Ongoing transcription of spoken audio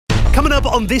Coming up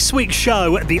on this week's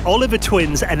show, the Oliver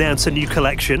twins announce a new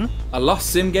collection. A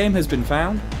lost sim game has been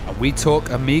found. And we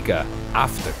talk Amiga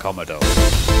after Commodore.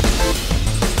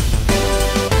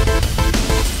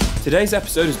 Today's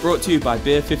episode is brought to you by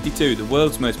Beer 52, the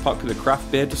world's most popular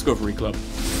craft beer discovery club.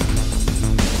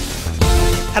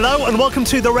 Hello and welcome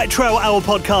to the Retro Hour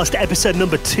podcast, episode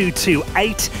number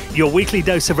 228, your weekly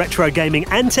dose of retro gaming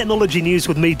and technology news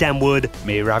with me, Dan Wood.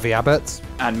 Me, Ravi Abbott.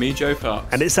 And me, Joe Fox.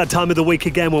 And it's that time of the week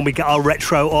again when we get our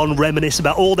retro on, reminisce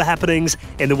about all the happenings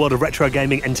in the world of retro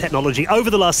gaming and technology over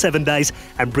the last 7 days,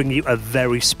 and bring you a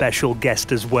very special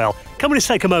guest as well. Can we just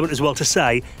take a moment as well to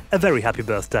say a very happy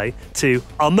birthday to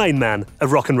our main man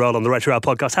of rock and roll on the Retro Hour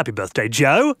podcast. Happy birthday,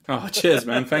 Joe. Oh, cheers,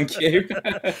 man. Thank you.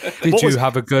 Did you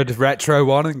have a good retro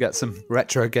one and get some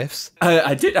retro gifts?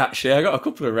 I did, actually. I got a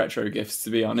couple of retro gifts, to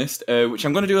be honest, which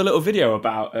I'm going to do a little video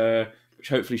about, which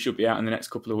hopefully should be out in the next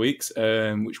couple of weeks,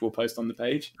 which we'll post on the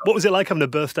page. What was it like having a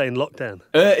birthday in lockdown?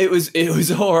 It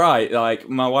was all right. Like,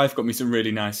 my wife got me some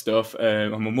really nice stuff,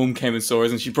 and my mum came and saw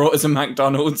us, and she brought us a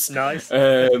McDonald's. Nice.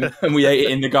 And we ate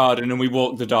it in the garden, and we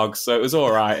walked the dogs, so it was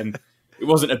all right. And it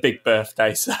wasn't a big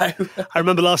birthday, so... I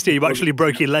remember last year you actually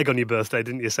broke your leg on your birthday,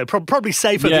 didn't you? So probably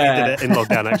safer that you did it in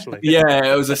lockdown, actually.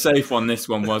 Yeah, it was a safe one, this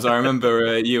one was. I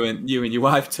remember you and your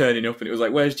wife turning up and it was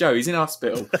like, where's Joe? He's in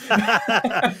hospital.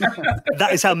 That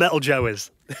is how metal Joe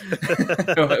is.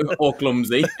 Or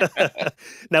clumsy.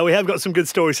 Now, we have got some good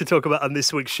stories to talk about on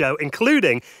this week's show,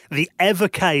 including the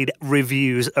Evercade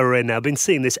reviews are in now. I've been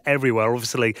seeing this everywhere.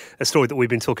 Obviously, a story that we've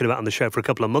been talking about on the show for a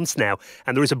couple of months now.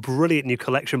 And there is a brilliant new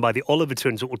collection by the Oliver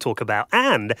twins that we'll talk about.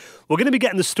 And we're going to be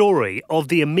getting the story of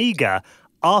the Amiga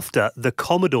after the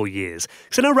Commodore years.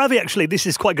 So now, Ravi, actually, this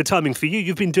is quite good timing for you.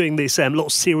 You've been doing this little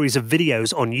series of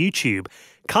videos on YouTube,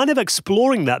 kind of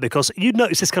exploring that, because you'd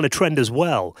notice this kind of trend as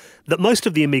well, that most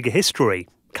of the Amiga history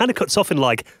kind of cuts off in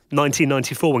like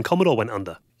 1994 when Commodore went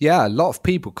under. Yeah, a lot of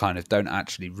people kind of don't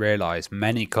actually realise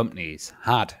many companies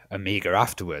had Amiga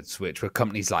afterwards, which were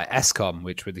companies like Escom,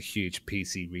 which were the huge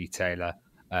PC retailer,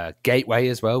 Gateway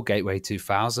as well, Gateway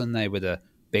 2000, they were the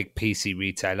big PC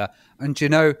retailer. And you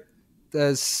know,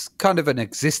 there's kind of an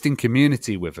existing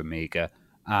community with Amiga,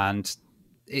 and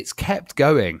it's kept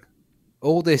going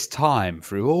all this time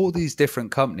through all these different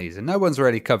companies, and no one's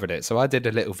really covered it. So I did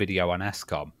a little video on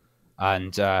Escom,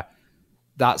 and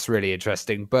that's really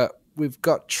interesting. But we've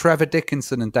got Trevor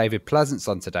Dickinson and David Pleasance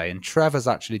on today, and Trevor's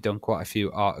actually done quite a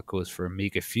few articles for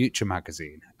Amiga Future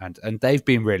magazine, and they've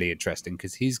been really interesting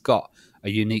because he's got a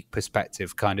unique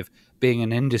perspective, kind of being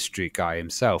an industry guy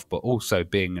himself, but also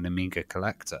being an Amiga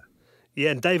collector.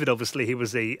 Yeah, and David, obviously, he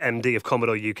was the MD of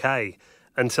Commodore UK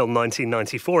until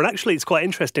 1994. And actually, it's quite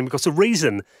interesting because the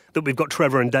reason that we've got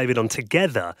Trevor and David on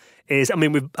together is, I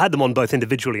mean, we've had them on both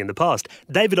individually in the past.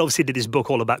 David obviously did his book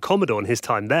all about Commodore and his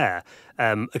time there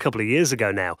a couple of years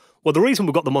ago now. Well, the reason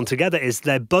we've got them on together is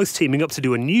they're both teaming up to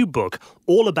do a new book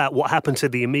all about what happened to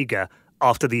the Amiga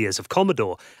after the years of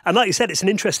Commodore. And like you said, it's an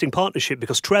interesting partnership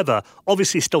because Trevor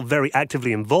obviously is still very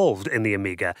actively involved in the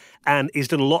Amiga, and he's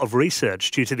done a lot of research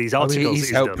due to these articles.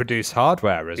 He's helped produce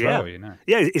hardware as well, you know.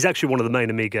 Yeah, he's actually one of the main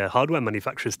Amiga hardware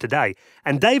manufacturers today.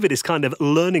 And David is kind of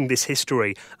learning this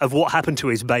history of what happened to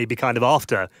his baby kind of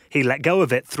after he let go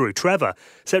of it through Trevor.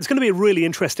 So it's going to be a really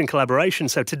interesting collaboration.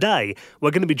 So today,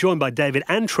 we're going to be joined by David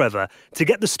and Trevor to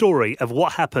get the story of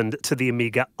what happened to the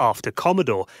Amiga after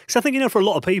Commodore. So I think, you know, for a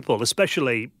lot of people, especially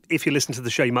if you listen to the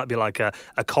show, you might be like a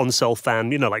console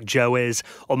fan, you know, like Joe is,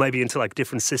 or maybe into like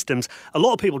different systems. A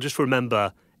lot of people just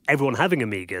remember everyone having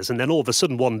Amigas, and then all of a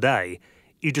sudden one day,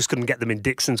 you just couldn't get them in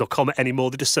Dickinson's or Comet anymore.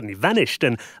 They just suddenly vanished.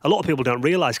 And a lot of people don't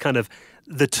realise kind of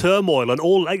the turmoil and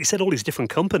all, like you said, all these different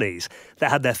companies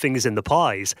that had their fingers in the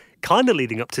pies kind of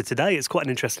leading up to today. It's quite an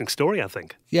interesting story, I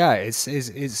think. Yeah,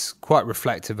 it's quite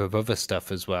reflective of other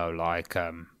stuff as well, like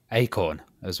a-eon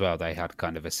as well. They had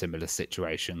kind of a similar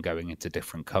situation going into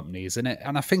different companies, and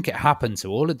I think it happened to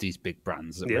all of these big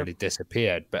brands that really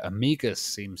disappeared. But Amiga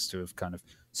seems to have kind of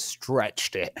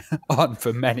stretched it on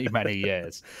for many, many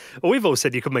years. Well, we've all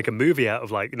said you could make a movie out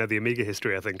of, like, you know, the Amiga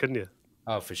history, I think, couldn't you?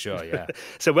 Oh, for sure, yeah.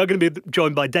 So we're going to be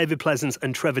joined by David Pleasance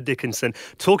and Trevor Dickinson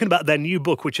talking about their new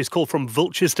book, which is called From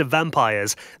Vultures to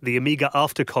Vampires, the Amiga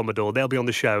After Commodore. They'll be on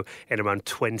the show in around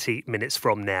 20 minutes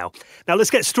from now. Now, let's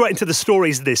get straight into the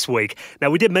stories this week. Now,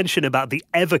 we did mention about the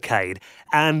Evercade,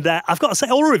 and I've got to say,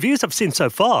 all the reviews I've seen so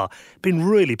far have been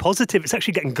really positive. It's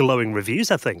actually getting glowing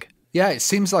reviews, I think. Yeah, it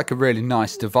seems like a really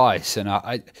nice device. And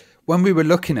I when we were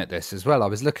looking at this as well, I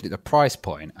was looking at the price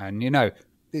point, and, you know,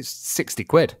 it's 60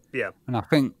 quid. Yeah. And I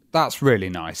think that's really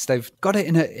nice. They've got it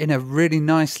in a really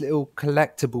nice little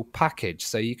collectible package.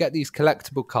 So you get these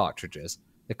collectible cartridges.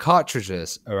 The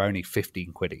cartridges are only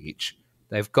 15 quid each.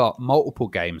 they've got multiple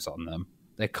games on them.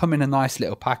 They come in a nice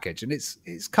little package, and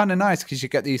it's kind of nice because you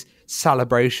get these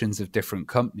celebrations of different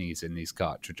companies in these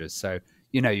cartridges. So,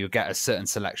 you get a certain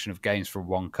selection of games from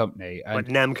one company. And like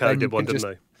Namco did one, didn't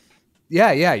they?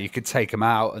 Yeah, you could take them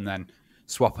out and then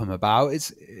swap them about.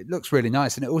 It looks really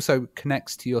nice, and it also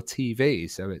connects to your TV,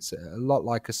 so it's a lot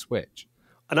like a Switch.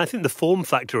 And I think the form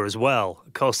factor as well,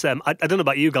 because I don't know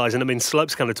about you guys, and I mean,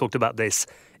 Slopes kind of talked about this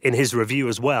in his review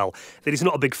as well, that he's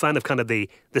not a big fan of kind of the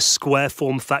square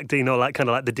form factor, like kind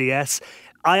of like the DS.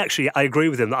 I agree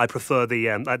with him that I prefer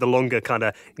the longer kind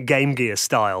of Game Gear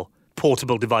style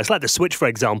portable device, like the Switch, for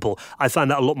example. I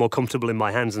find that a lot more comfortable in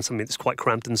my hands than something that's quite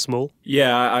cramped and small.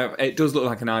 Yeah, it does look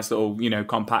like a nice little,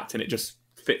 compact, and it just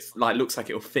fits, looks like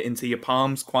it'll fit into your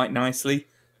palms quite nicely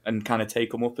and kind of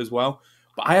take them up as well.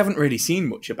 But I haven't really seen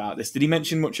much about this. Did he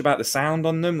mention much about the sound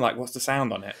on them? Like, what's the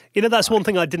sound on it? That's one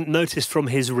thing I didn't notice from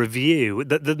his review.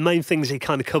 The main things he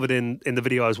kind of covered in the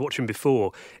video I was watching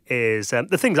before is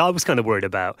the things I was kind of worried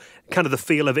about. Kind of the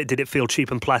feel of it. Did it feel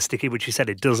cheap and plasticky, which he said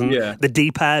it doesn't. Yeah. The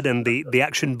D-pad and the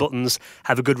action buttons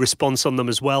have a good response on them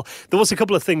as well. There was a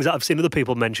couple of things that I've seen other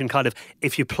people mention, kind of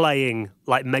if you're playing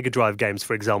like Mega Drive games,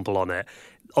 for example, on it,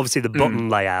 obviously the button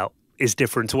layout is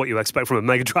different to what you expect from a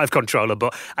Mega Drive controller,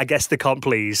 but I guess they can't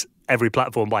please every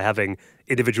platform by having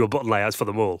individual button layouts for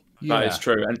them all. That is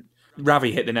true. And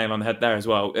Ravi hit the nail on the head there as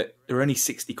well. They're only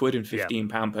 £60 and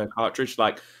 £15 per cartridge.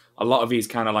 Like, a lot of these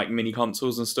kind of like mini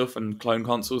consoles and stuff and clone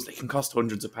consoles, they can cost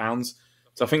hundreds of pounds.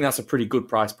 So I think that's a pretty good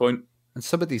price point. And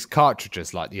some of these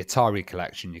cartridges, like the Atari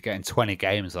collection, you're getting 20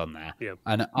 games on there. Yeah.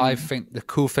 And I think the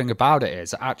cool thing about it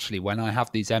is actually when I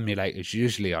have these emulators,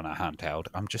 usually on a handheld,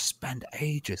 I'm just spend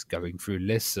ages going through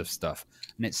lists of stuff.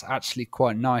 And it's actually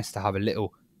quite nice to have a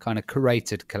little kind of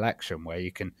curated collection where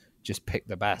you can just pick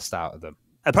the best out of them.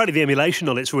 Apparently the emulation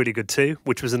on it's really good too,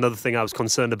 which was another thing I was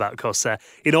concerned about because,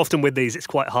 often with these, it's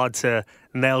quite hard to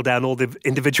nail down all the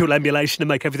individual emulation and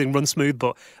make everything run smooth.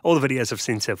 But all the videos I've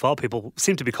seen so far, people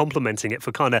seem to be complimenting it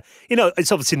for kind of,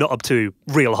 it's obviously not up to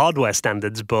real hardware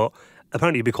standards, but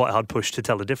apparently it'd be quite hard pushed to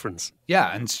tell the difference.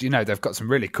 Yeah, and they've got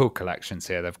some really cool collections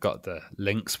here. They've got the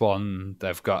Lynx one,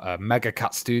 they've got Mega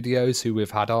Cat Studios, who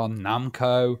we've had on,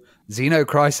 Namco, Xeno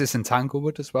Crisis and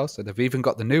Tanglewood as well. So they've even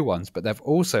got the new ones, but they've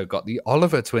also got the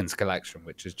Oliver Twins collection,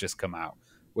 which has just come out,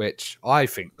 which I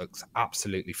think looks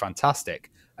absolutely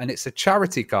fantastic. And it's a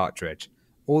charity cartridge.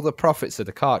 All the profits of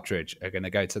the cartridge are going to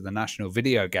go to the National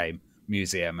Video Game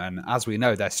Museum. And as we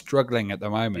know, they're struggling at the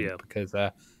moment because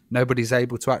nobody's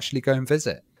able to actually go and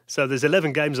visit. So there's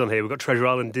 11 games on here. We've got Treasure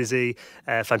Island Dizzy,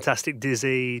 Fantastic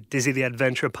Dizzy, Dizzy the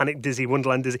Adventurer, Panic Dizzy,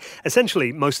 Wonderland Dizzy.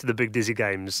 Essentially, most of the big Dizzy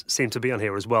games seem to be on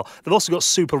here as well. They've also got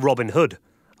Super Robin Hood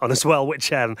on as well,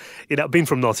 which, being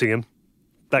from Nottingham,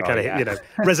 that kind of,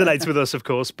 resonates with us, of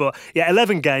course. But,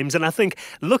 11 games. And I think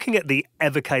looking at the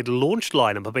Evercade launch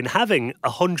lineup, I've been having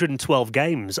 112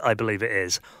 games, I beleave it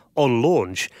is, on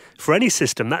launch. For any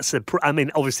system,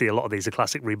 obviously a lot of these are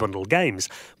classic rebundled games,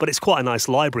 but it's quite a nice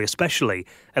library, especially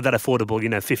at that affordable,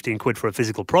 £15 for a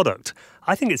physical product.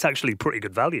 I think it's actually pretty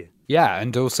good value. Yeah,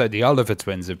 and also the Oliver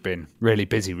Twins have been really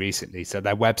busy recently. So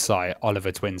their website,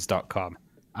 olivertwins.com,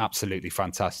 absolutely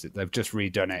fantastic. They've just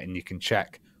redone it and you can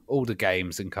check all the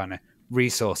games and kind of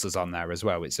resources on there as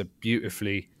well. It's a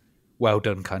beautifully well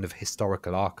done kind of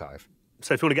historical archive.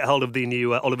 So if you want to get hold of the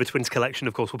new Oliver Twins collection,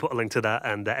 of course, we'll put a link to that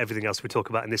and everything else we talk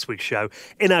about in this week's show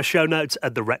in our show notes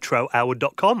at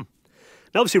theretrohour.com.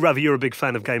 Now, obviously, Ravi, you're a big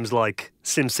fan of games like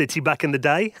SimCity back in the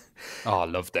day. Oh, I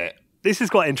loved it. This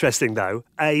is quite interesting, though.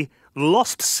 A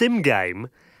lost sim game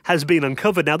has been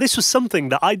uncovered. Now, this was something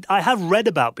that I have read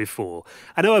about before.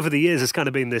 I know over the years there's kind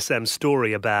of been this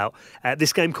story about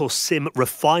this game called Sim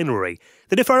Refinery,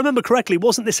 that if I remember correctly,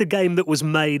 wasn't this a game that was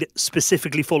made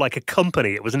specifically for like a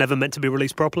company? It was never meant to be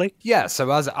released properly? Yeah,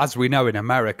 so as we know in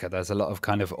America, there's a lot of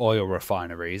kind of oil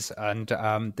refineries, and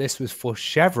this was for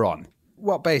Chevron.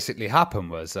 What basically happened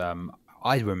was,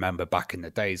 I remember back in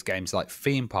the days, games like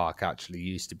Theme Park actually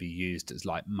used to be used as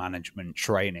like management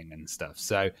training and stuff.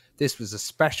 So this was a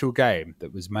special game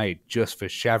that was made just for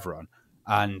Chevron.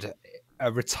 And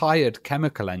a retired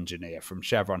chemical engineer from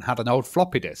Chevron had an old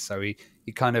floppy disk. So he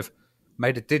kind of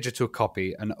made a digital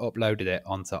copy and uploaded it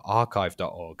onto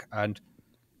archive.org. And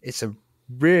it's a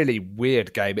really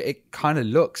weird game. It kind of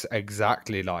looks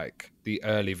exactly like the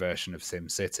early version of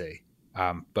SimCity.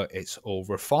 But it's all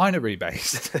refinery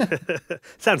based.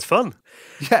 Sounds fun.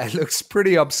 Yeah, it looks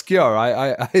pretty obscure.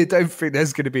 I don't think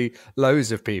there's going to be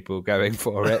loads of people going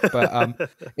for it. But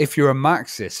if you're a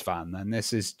Maxis fan, then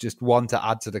this is just one to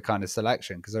add to the kind of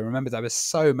selection. Because I remember there were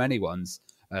so many ones.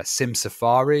 Sim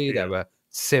Safari, there were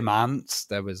Sim Ants,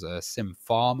 there was a Sim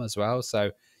Farm as well.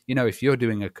 So you know, if you're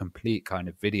doing a complete kind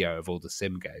of video of all the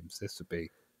sim games, this would be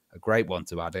a great one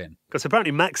to add in. Because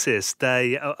apparently Maxis,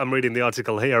 I'm reading the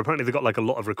article here, apparently they got like a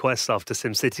lot of requests after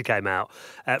SimCity came out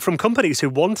from companies who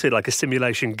wanted like a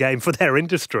simulation game for their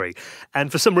industry. And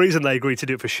for some reason they agreed to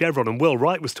do it for Chevron. And Will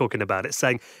Wright was talking about it,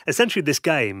 saying essentially this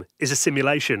game is a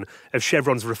simulation of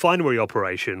Chevron's refinery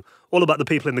operation, all about the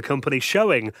people in the company,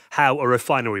 showing how a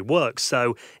refinery works.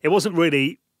 So it wasn't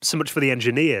really so much for the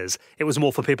engineers. It was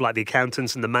more for people like the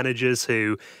accountants and the managers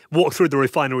who walked through the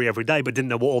refinery every day but didn't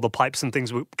know what all the pipes and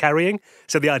things were carrying.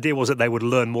 So the idea was that they would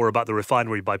learn more about the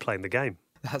refinery by playing the game.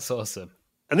 That's awesome.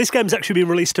 And this game's actually been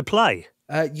released to play.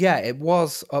 Yeah, it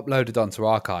was uploaded onto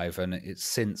Archive and it's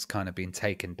since kind of been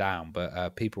taken down,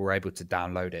 but people were able to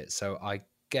download it. So I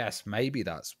guess maybe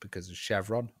that's because of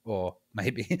Chevron, or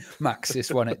maybe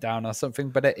Maxis won it down or something,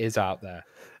 but it is out there.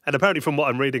 And apparently from what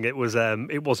I'm reading, it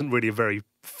wasn't really a very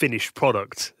finished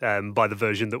product by the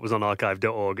version that was on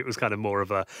archive.org. It was kind of more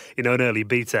of a, an early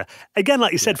beta. Again,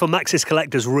 like you said, for Maxis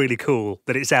collectors, really cool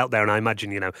that it's out there. And I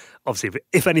imagine, obviously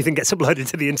if anything gets uploaded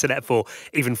to the internet for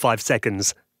even 5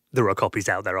 seconds, there are copies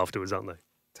out there afterwards, aren't they?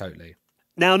 Totally.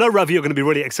 Now, I know, Ravi, you're going to be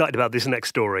really excited about this next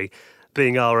story,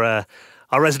 being our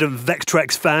resident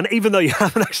Vectrex fan. Even though you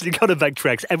haven't actually got a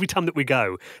Vectrex, every time that we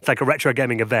go, it's like a retro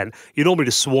gaming event, you're normally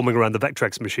just swarming around the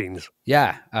Vectrex machines.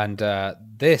 Yeah, and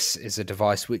this is a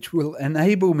device which will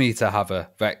enable me to have a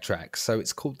Vectrex. So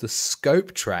it's called the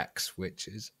Scope Trex, which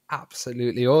is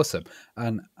absolutely awesome.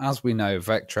 And as we know,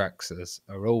 Vectrexes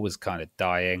are always kind of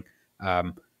dying.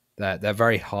 They're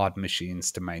very hard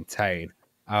machines to maintain.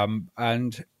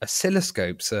 And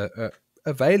oscilloscopes are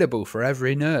available for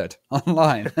every nerd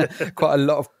online. Quite a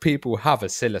lot of people have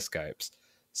oscilloscopes.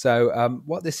 So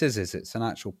what this is it's an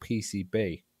actual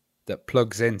PCB that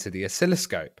plugs into the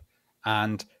oscilloscope,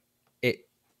 and it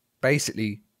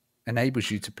basically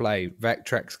enables you to play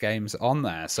Vectrex games on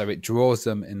there. So it draws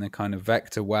them in the kind of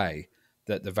vector way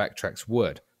that the Vectrex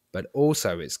would. But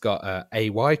also it's got a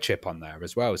AY chip on there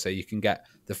as well. So you can get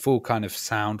the full kind of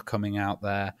sound coming out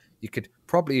there. You could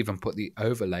probably even put the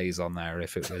overlays on there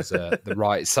if it was the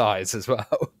right size as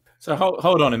well. So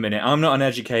hold on a minute. I'm not an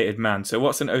educated man. So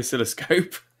what's an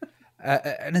oscilloscope?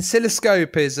 An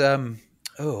oscilloscope is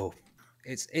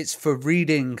it's for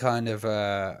reading kind of.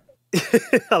 Is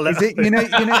it,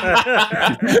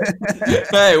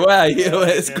 Hey, wow!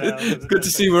 It's good to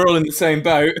see we're all in the same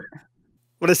boat.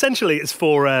 Well, essentially, it's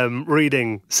for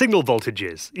reading signal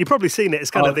voltages. You've probably seen it.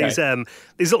 It's kind of these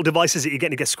little devices that you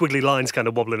get squiggly lines kind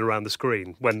of wobbling around the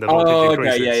screen when the voltage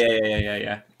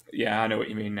increases. Yeah, I know what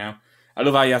you mean now. I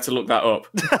love how you had to look that up.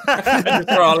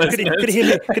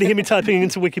 Could you hear me typing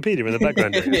into Wikipedia in the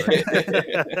background?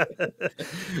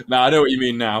 No, I know what you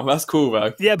mean now. That's cool,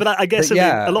 though. Yeah, but I guess a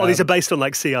lot of these are based on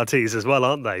like CRTs as well,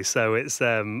 aren't they? So it's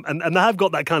and they have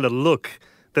got that kind of look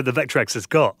that the Vectrex has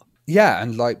got. Yeah,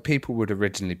 and like people would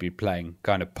originally be playing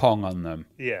kind of Pong on them.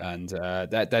 Yeah. And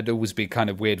there'd always be kind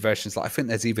of weird versions. Like I think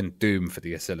there's even Doom for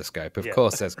the oscilloscope. Of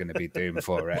course there's going to be Doom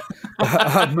for it.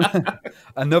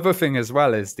 Another thing as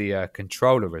well is the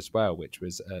controller as well, which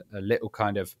was a little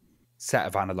kind of set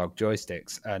of analog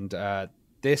joysticks. And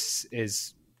this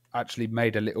is actually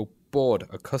made a little board,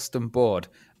 a custom board,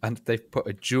 and they've put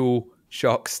a dual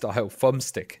shock style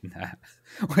thumbstick in there,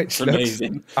 which looks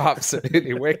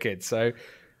absolutely wicked. So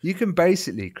you can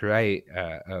basically create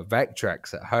a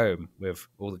Vectrex at home with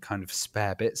all the kind of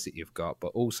spare bits that you've got, but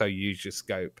also use your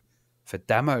scope for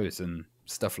demos and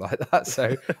stuff like that.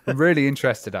 So I'm really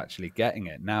interested actually getting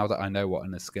it now that I know what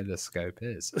an oscilloscope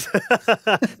is.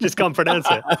 Just can't pronounce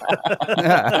it.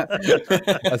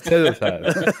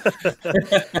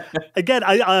 Again,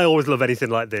 I always love anything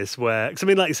like this where, because I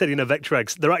mean, like you said,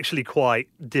 Vectrex, they're actually quite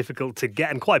difficult to get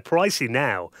and quite pricey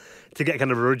now to get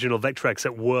kind of original Vectrex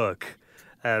at work.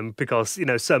 Because,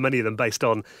 so many of them based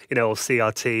on,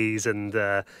 CRTs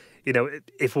and,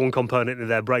 if one component in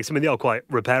there breaks, I mean, they are quite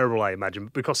repairable, I imagine,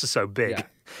 but because they're so big,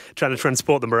 trying to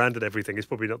transport them around and everything is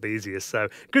probably not the easiest. So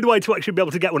good way to actually be able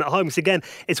to get one at home. Because again,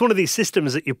 it's one of these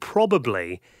systems that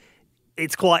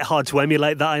it's quite hard to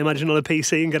emulate that, I imagine, on a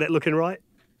PC and get it looking right.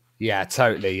 Yeah,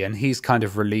 totally. And he's kind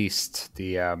of released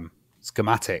the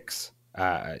schematics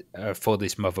for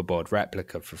this motherboard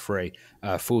replica for free,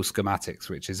 full schematics,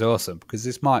 which is awesome because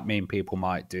this might mean people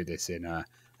might do this in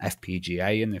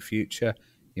FPGA in the future.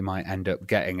 You might end up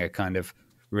getting a kind of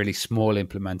really small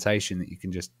implementation that you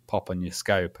can just pop on your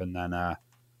scope and then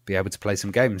be able to play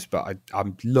some games. But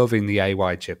I'm loving the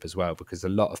AY chip as well because a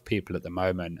lot of people at the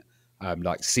moment,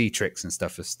 like Citrix and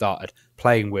stuff, have started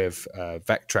playing with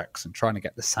Vectrex and trying to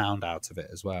get the sound out of it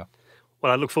as well.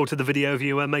 Well, I look forward to the video of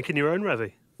you making your own,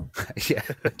 Ravi. Yeah,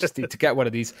 I just need to get one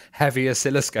of these heavy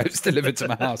oscilloscopes delivered to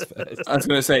my house first. I was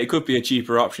going to say, it could be a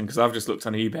cheaper option, because I've just looked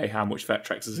on eBay how much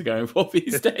Vectrexes are going for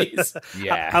these days.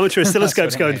 Yeah. How much are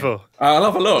oscilloscopes going for? I'll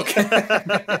have a look.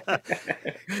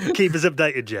 Keep us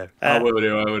updated, Joe. I will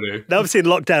do. Now, obviously in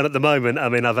lockdown at the moment, I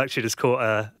mean, I've actually just caught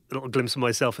a little glimpse of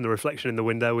myself in the reflection in the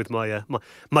window with my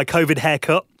my COVID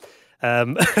haircut.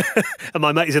 And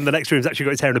my mate is in the next room. He's actually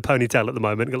got his hair in a ponytail at the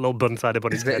moment. Got a little bun tied up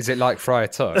on his head. Is it like Friar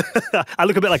Tuck? I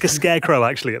look a bit like a scarecrow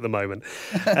actually at the moment.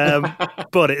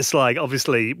 But it's like,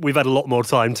 obviously, we've had a lot more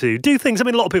time to do things. I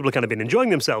mean, a lot of people have kind of been enjoying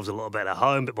themselves a little bit at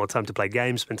home, a bit more time to play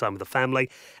games, spend time with the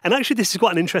family. And actually, this is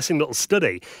quite an interesting little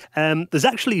study. There's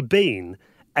actually been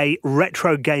a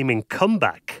retro gaming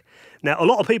comeback. Now, a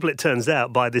lot of people, it turns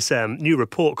out, by this new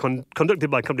report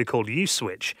conducted by a company called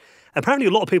Uswitch, apparently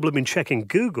a lot of people have been checking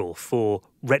Google for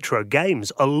retro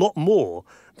games a lot more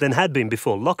than had been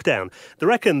before lockdown. They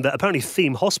reckon that apparently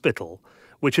Theme Hospital,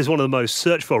 which is one of the most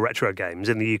searched for retro games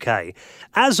in the UK,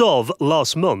 as of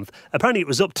last month, apparently it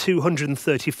was up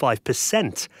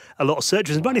 235%. A lot of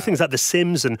searches. And apparently things like The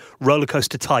Sims and Roller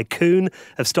Coaster Tycoon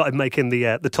have started making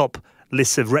the top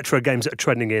lists of retro games that are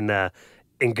trending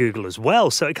in Google as well.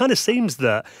 So it kind of seems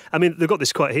that, I mean, they've got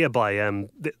this quote here by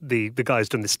the guy who's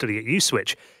done this study at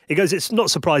Uswitch. He goes, it's not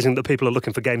surprising that people are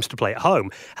looking for games to play at home.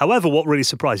 However, what really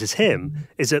surprises him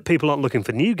is that people aren't looking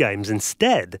for new games.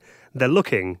 Instead, they're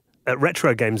looking at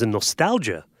retro games and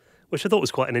nostalgia, which I thought was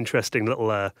quite an interesting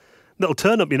little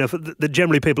turn up, you know, for that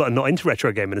generally people that are not into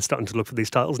retro gaming are starting to look for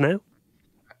these titles now.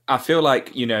 I feel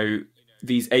like, you know,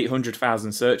 these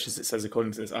 800,000 searches, it says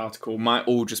according to this article, might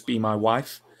all just be my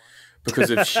wife.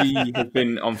 Because if she has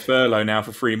been on furlough now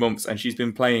for 3 months and she's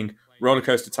been playing Roller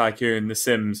Coaster Tycoon, The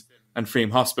Sims, and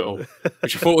Theme Hospital,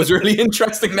 which I thought was really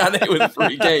interesting that day with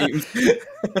 3 games. Yeah,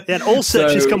 and all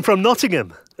searches come from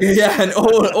Nottingham. Yeah, and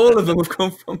all of them have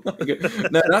come from Nottingham.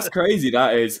 No, that's crazy,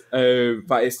 that is.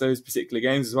 But it's those particular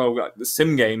games as well, like the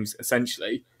Sim games,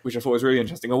 essentially, which I thought was really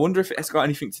interesting. I wonder if it's got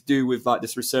anything to do with like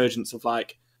this resurgence of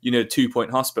like, you know, 2 Point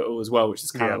Hospital as well, which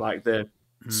is kind of like the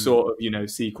sort of, you know,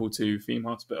 sequel to Theme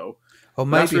Hospital. Or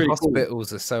maybe really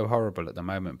hospitals are so horrible at the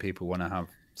moment, people want to have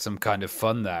some kind of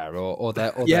fun there, or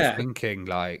they're thinking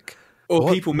like,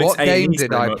 or people miss what game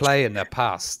did I much. Play in the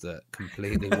past that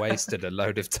completely wasted a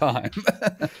load of time?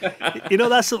 You know,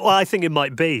 that's what I think it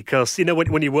might be, because, you know,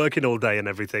 when you're working all day and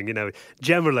everything, you know,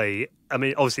 generally, I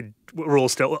mean, obviously, we're all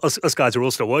still, us guys are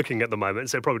all still working at the moment,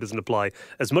 so it probably doesn't apply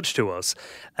as much to us.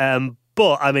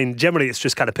 But, I mean, generally, it's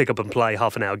just kind of pick up and play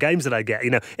half-an-hour games that I get. You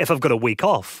know, if I've got a week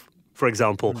off, for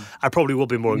example, I probably will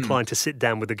be more inclined to sit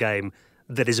down with a game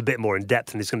that is a bit more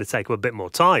in-depth and is going to take a bit more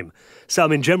time. So, I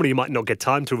mean, generally, you might not get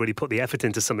time to really put the effort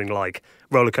into something like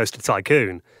Roller Coaster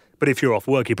Tycoon, but if you're off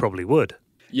work, you probably would.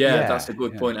 Yeah, that's a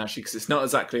good point, actually, because it's not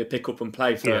exactly a pick-up and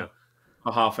play for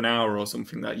a half an hour or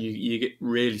something that you get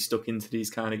really stuck into these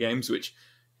kind of games, which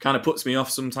kind of puts me off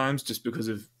sometimes just because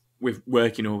of with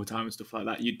working all the time and stuff like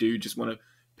that. You do just want to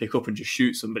pick up and just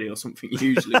shoot somebody or something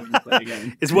usually when you play a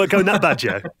game. Is work going that bad,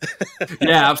 Joe?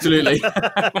 Yeah, absolutely.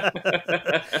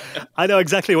 I know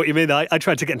exactly what you mean. I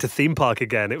tried to get into theme park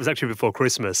again. It was actually before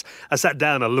Christmas. I sat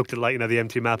down, I looked at like, you know, the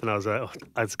empty map, and I was like, oh,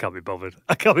 I just can't be bothered.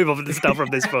 I can't be bothered to start from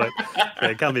this point. Yeah,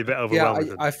 it can be a bit overwhelming.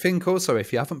 Yeah, I think also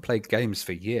if you haven't played games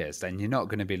for years, then you're not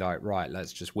going to be like, right,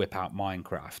 let's just whip out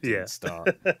Minecraft and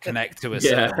start connect to a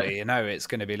server. You know, it's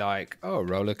going to be like, oh,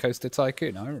 Roller Coaster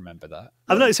Tycoon. I remember that.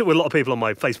 I've noticed it with a lot of people on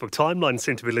my Facebook timeline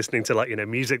seem to be listening to, like, you know,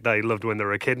 music they loved when they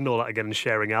were a kid and all that again, and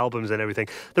sharing albums and everything.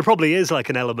 There probably is like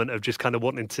an element of just kind of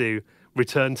wanting to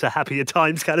return to happier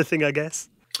times kind of thing, I guess.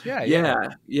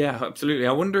 Yeah, absolutely.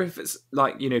 I wonder if it's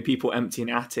like, you know, people emptying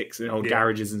attics and old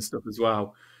garages and stuff as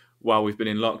well while we've been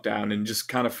in lockdown, and just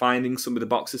kind of finding some of the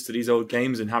boxes to these old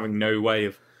games and having no way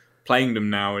of playing them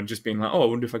now, and just being like, oh, I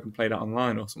wonder if I can play that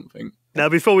online or something. Now,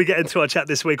 before we get into our chat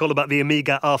this week all about the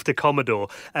Amiga after Commodore,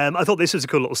 I thought this was a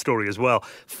cool little story as well.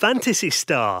 Phantasy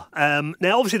Star.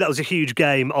 Now, obviously, that was a huge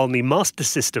game on the Master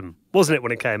System, wasn't it,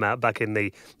 when it came out back in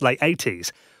the late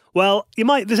 80s? Well,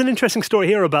 there's an interesting story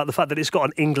here about the fact that it's got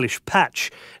an English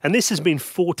patch, and this has been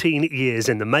 14 years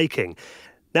in the making.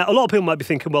 Now, a lot of people might be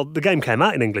thinking, well, the game came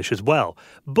out in English as well,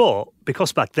 but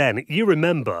because back then, you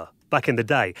remember, back in the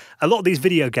day, a lot of these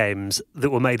video games that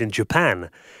were made in Japan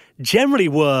generally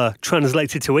were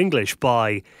translated to English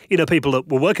by, you know, people that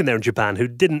were working there in Japan who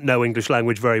didn't know English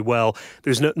language very well.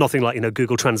 There was nothing like, you know,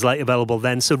 Google Translate available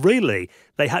then. So really,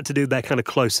 they had to do their kind of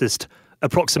closest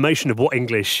approximation of what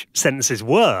English sentences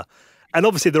were. And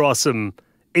obviously there are some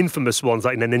infamous ones,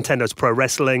 like, you know, Nintendo's Pro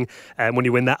Wrestling, and when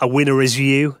you win that, a winner is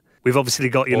you. We've obviously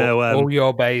got, you know... all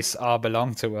your base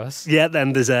belong to us. Yeah,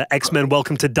 then there's X-Men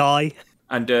Welcome to Die.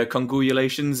 And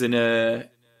congratulations in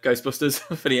Ghostbusters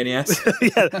for the NES.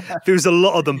 Yeah, there was a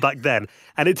lot of them back then.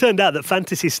 And it turned out that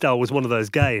Phantasy Star was one of those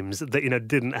games that,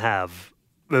 didn't have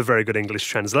a very good English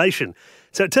translation.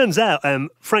 So it turns out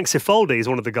Frank Cifaldi is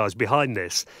one of the guys behind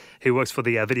this, who works for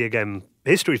the Video Game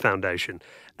History Foundation.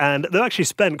 And they've actually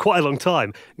spent quite a long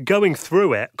time going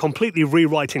through it, completely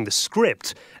rewriting the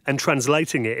script and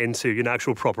translating it into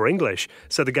actual proper English.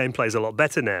 So the gameplay is a lot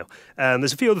better now.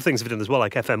 There's a few other things they've done as well,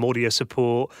 like FM audio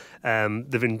support.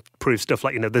 They've improved stuff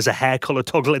like, there's a hair colour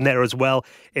toggle in there as well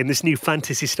in this new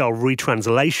Phantasy Star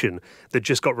retranslation that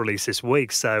just got released this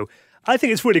week. So I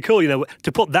think it's really cool,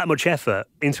 to put that much effort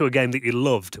into a game that you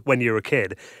loved when you were a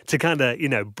kid, to kind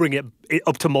of, bring it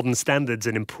up to modern standards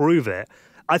and improve it.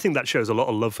 I think that shows a lot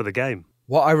of love for the game.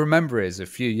 What I remember is a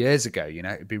few years ago,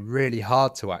 it'd be really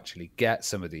hard to actually get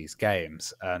some of these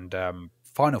games. And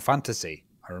Final Fantasy,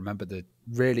 I remember do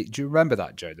you remember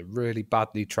that, Joe? The really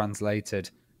badly translated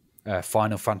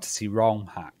Final Fantasy ROM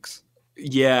hacks.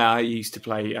 Yeah, I used to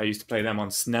play them on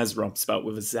SNES ROM, spelt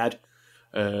with a Z,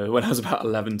 when I was about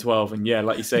 11, 12. And yeah,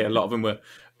 like you say, a lot of them were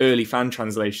early fan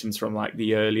translations from like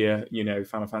the earlier,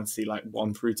 Final Fantasy like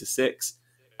 1 through to 6.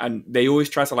 And they always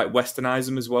try to like westernize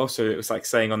them as well. So it was like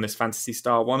saying on this Phantasy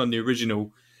Star 1 on the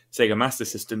original Sega Master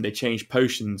System, they changed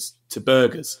potions to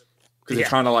burgers because they're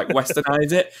trying to like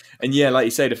westernize it. And yeah, like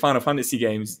you say, the Final Fantasy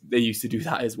games, they used to do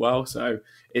that as well. So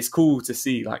it's cool to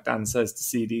see, like Dan says, to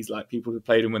see these like people who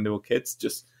played them when they were kids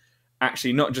just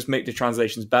actually not just make the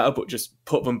translations better, but just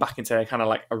put them back into their kind of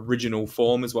like original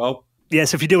form as well. Yeah,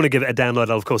 so if you do want to give it a download,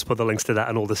 I'll of course put the links to that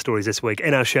and all the stories this week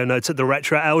in our show notes at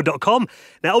theretrohour.com.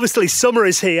 Now, obviously, summer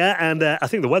is here, and I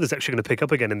think the weather's actually going to pick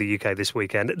up again in the UK this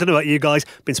weekend. I don't know about you guys,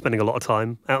 been spending a lot of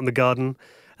time out in the garden,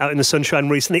 out in the sunshine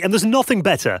recently, and there's nothing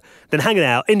better than hanging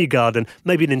out in your garden,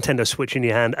 maybe a Nintendo Switch in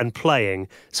your hand, and playing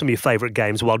some of your favourite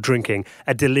games while drinking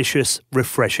a delicious,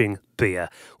 refreshing beer.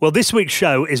 Well, this week's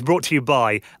show is brought to you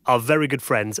by our very good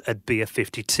friends at Beer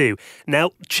 52.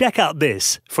 Now, check out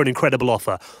this for an incredible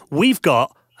offer. We've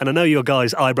got, and I know your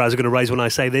guys' eyebrows are going to raise when I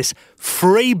say this,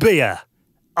 free beer.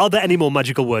 Are there any more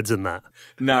magical words than that?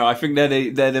 No, I think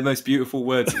they're the most beautiful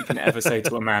words that you can ever say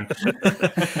to a man.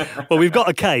 Well, we've got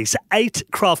a case, 8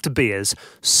 craft beers,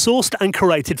 sourced and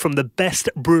curated from the best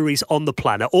breweries on the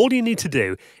planet. All you need to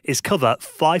do is cover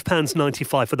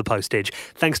 £5.95 for the postage,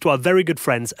 thanks to our very good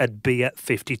friends at Beer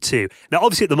 52. Now,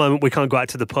 obviously, at the moment, we can't go out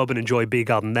to the pub and enjoy a beer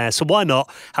garden there, so why not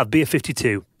have Beer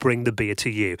 52 bring the beer to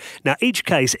you? Now, each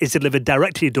case is delivered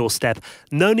direct to your doorstep.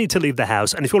 No need to leave the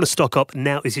house, and if you want to stock up,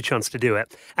 now is your chance to do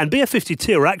it. And Beer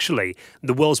 52 are actually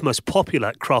the world's most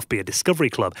popular craft beer discovery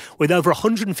club. With over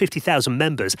 150,000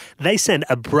 members, they send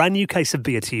a brand new case of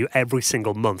beer to you every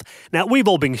single month. Now, we've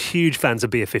all been huge fans of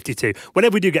Beer 52.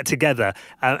 Whenever we do get together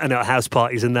and at house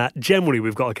parties and that, generally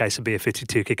we've got a case of Beer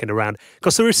 52 kicking around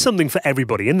because there is something for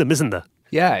everybody in them, isn't there?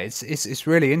 Yeah, it's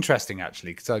really interesting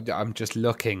actually, because I'm just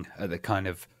looking at the kind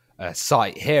of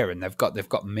site here, and they've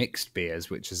got mixed beers,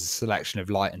 which is a selection of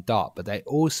light and dark, but they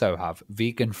also have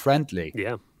vegan friendly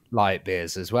light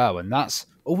beers as well, and that's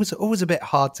always a bit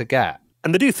hard to get.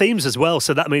 And they do themes as well,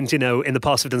 so that means, in the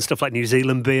past we've done stuff like New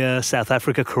Zealand beer, South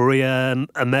Africa, Korea,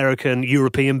 American,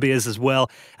 European beers as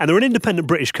well. And they're an independent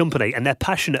British company, and they're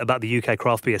passionate about the UK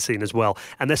craft beer scene as well,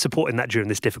 and they're supporting that during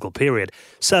this difficult period.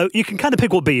 So you can kind of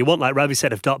pick what beer you want, like Ravi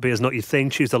said, if dark beer is not your thing,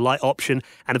 choose the light option,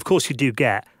 and of course you do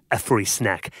get a free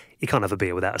snack. You can't have a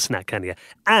beer without a snack, can you?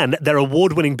 And their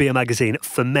award-winning beer magazine,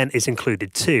 Ferment, is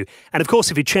included too. And of course,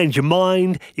 if you change your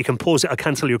mind, you can pause it or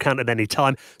cancel your account at any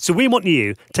time. So we want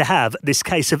you to have this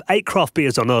case of 8 craft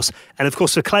beers on us. And of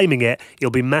course, for claiming it, you'll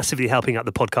be massively helping out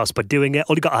the podcast by doing it.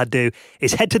 All you got to do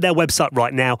is head to their website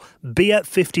right now,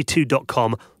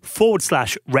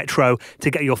 beer52.com/retro, to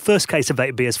get your first case of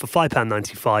 8 beers for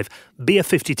 £5.95,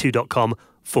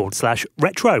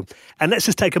 beer52.com/retro. And let's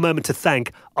just take a moment to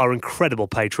thank our incredible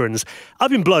patrons. I've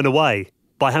been blown away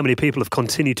by how many people have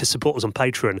continued to support us on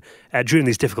Patreon during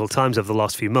these difficult times over the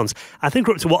last few months. I think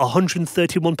we're up to,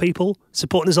 131 people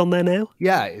supporting us on there now?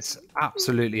 Yeah, it's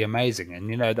absolutely amazing.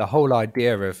 And, the whole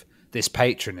idea of this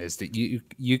Patreon is that you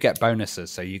get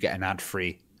bonuses. So you get an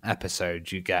ad-free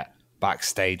episode, you get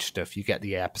backstage stuff, you get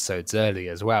the episodes early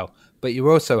as well. But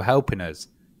you're also helping us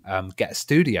get a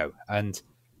studio. And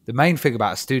the main thing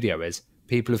about a studio is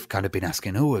people have kind of been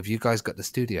asking, have you guys got the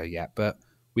studio yet? But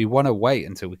we want to wait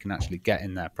until we can actually get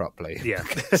in there properly. Yeah.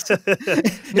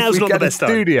 If Now's we not the get best a time.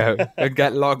 studio and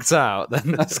get locked out,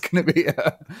 then that's going to be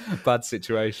a bad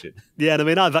situation. Yeah, and I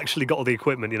mean, I've actually got all the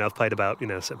equipment. I've paid about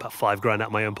about $5,000 out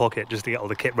of my own pocket just to get all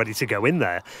the kit ready to go in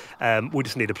there. We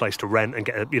just need a place to rent and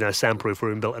get a soundproof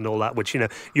room built and all that, which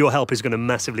your help is going to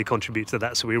massively contribute to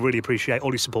that. So we really appreciate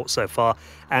all your support so far.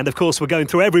 And of course, we're going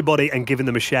through everybody and giving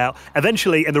them a shout.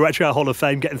 Eventually, in the Retro Hour Hall of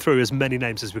Fame, getting through as many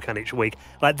names as we can each week.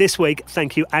 Like this week,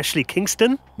 thank you, Ashley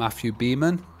Kingston, Matthew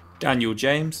Beeman, Daniel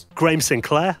James, Graham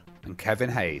Sinclair, and Kevin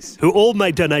Hayes, who all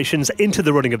made donations into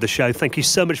the running of the show. Thank you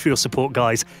so much for your support,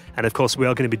 guys. And of course, we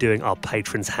are going to be doing our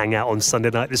Patrons Hangout on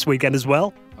Sunday night this weekend as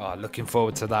well. Oh, looking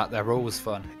forward to that. They're always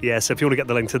fun. Yeah, so if you want to get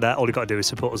the link to that, all you've got to do is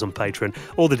support us on Patreon.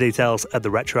 All the details at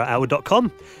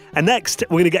theretrohour.com. And next,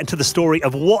 we're going to get into the story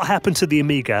of what happened to the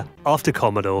Amiga after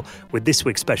Commodore with this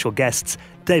week's special guests,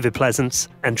 David Pleasance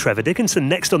and Trevor Dickinson,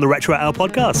 next on the Retro Hour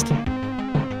podcast.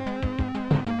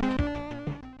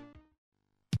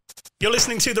 You're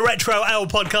listening to the Retro Hour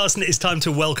podcast, and it's time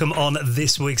to welcome on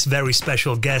this week's very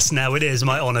special guest. Now, it is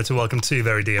my honour to welcome two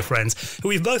very dear friends who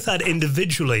we've both had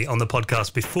individually on the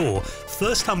podcast before.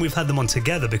 First time we've had them on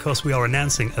together because we are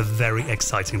announcing a very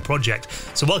exciting project.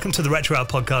 So welcome to the Retro Hour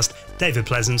podcast, David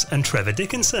Pleasance and Trevor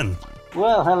Dickinson.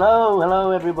 Well, hello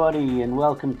everybody, and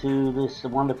welcome to this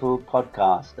wonderful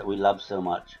podcast that we love so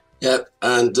much. Yep,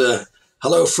 and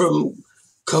hello from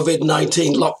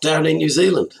COVID-19 lockdown in New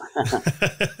Zealand.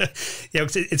 Yeah,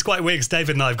 it's quite weird because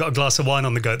David and I have got a glass of wine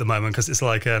on the go at the moment because it's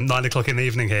like 9 o'clock in the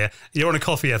evening here. You're on a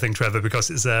coffee, I think, Trevor, because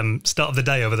it's start of the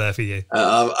day over there for you.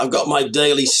 I've got my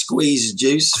daily squeeze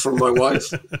juice from my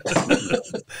wife,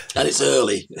 and it's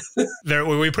early. Very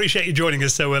well, we appreciate you joining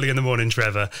us so early in the morning,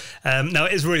 Trevor. Now,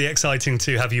 it is really exciting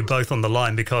to have you both on the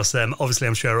line because obviously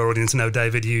I'm sure our audience know,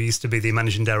 David, you used to be the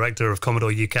managing director of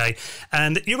Commodore UK,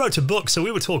 and you wrote a book. So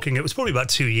we were talking, it was probably about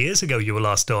 2 years ago you were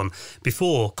last on,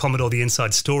 before Commodore The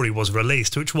Inside Story was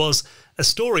released, which was a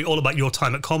story all about your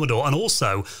time at Commodore and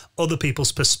also other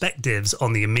people's perspectives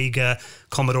on the Amiga,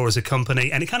 Commodore as a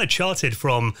company, and it kind of charted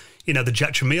from, the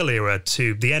Jack Tramiel era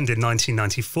to the end in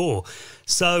 1994.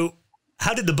 So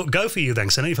how did the book go for you then?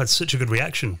 Because I know you've had such a good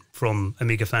reaction from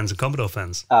Amiga fans and Commodore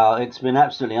fans. It's been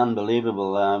absolutely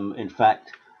unbelievable. In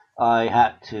fact, I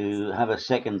had to have a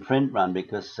second print run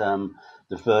because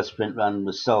the first print run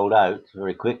was sold out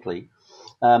very quickly.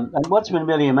 And what's been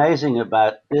really amazing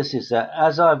about this is that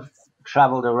as I've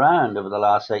traveled around over the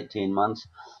last 18 months,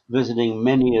 visiting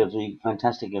many of the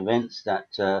fantastic events that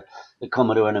the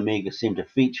Commodore and Amiga seem to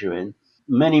feature in,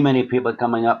 many people are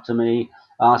coming up to me,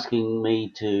 asking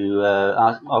me to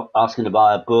asking to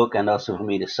buy a book and also for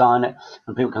me to sign it,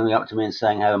 and people coming up to me and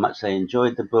saying how much they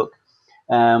enjoyed the book.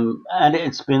 And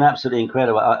it's been absolutely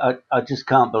incredible. I just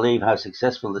can't believe how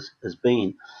successful this has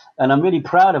been. And I'm really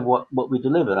proud of what we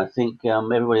delivered. I think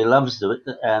everybody loves it,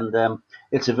 and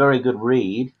it's a very good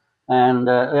read. And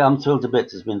I'm thrilled to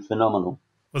bits. It's been phenomenal.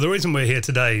 Well, the reason we're here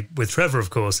today with Trevor, of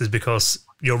course, is because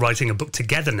you're writing a book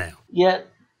together now. Yeah.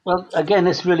 Well, again,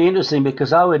 it's really interesting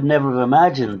because I would never have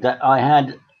imagined that I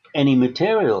had any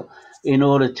material in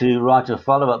order to write a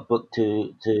follow-up book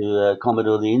to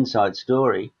Commodore The Inside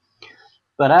Story.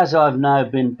 But as I've now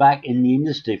been back in the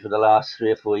industry for the last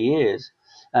 3 or 4 years,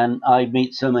 and I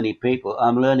meet so many people,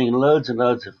 I'm learning loads and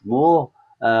loads of more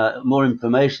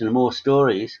information and more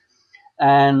stories.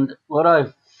 And what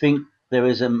I think there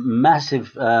is a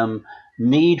massive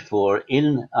need for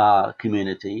in our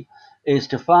community is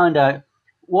to find out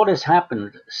what has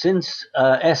happened since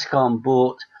ESCOM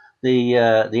bought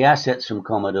the assets from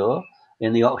Commodore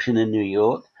in the auction in New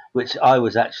York, which I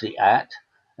was actually at.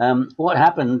 What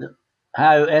happened?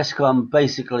 How ESCOM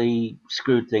basically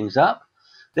screwed things up.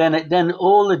 Then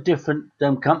all the different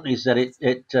companies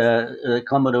that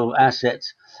Commodore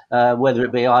assets, whether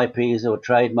it be IPs or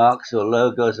trademarks or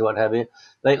logos or what have you,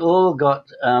 they all got,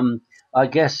 I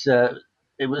guess,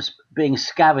 it was being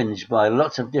scavenged by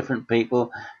lots of different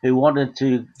people who wanted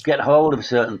to get hold of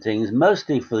certain things,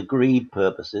 mostly for greed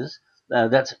purposes.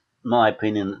 That's my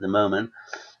opinion at the moment.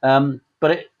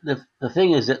 But the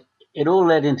thing is that it all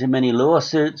led into many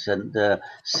lawsuits and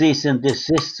cease and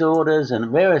desist orders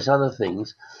and various other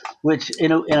things, which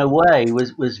in a way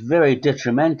was very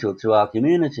detrimental to our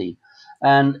community.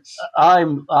 And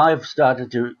I've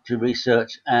started to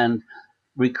research and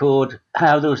record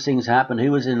how those things happened,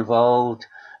 who was involved,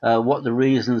 what the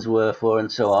reasons were for, and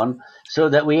so on, so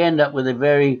that we end up with a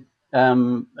very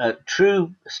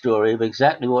true story of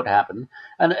exactly what happened.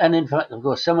 And in fact, of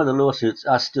course, some of the lawsuits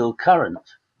are still current.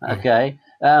 Okay.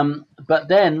 But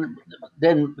then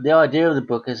the idea of the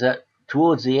book is that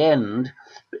towards the end,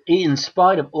 in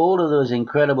spite of all of those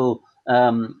incredible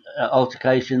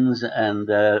altercations and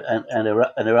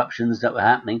eruptions that were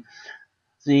happening,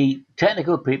 the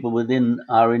technical people within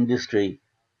our industry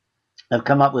have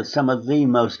come up with some of the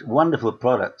most wonderful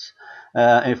products.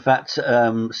 In fact,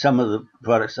 some of the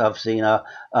products I've seen are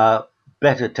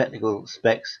better technical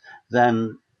specs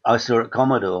than I saw at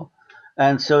Commodore.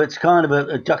 And so it's kind of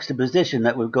a juxtaposition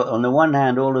that we've got. On the one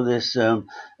hand, all of this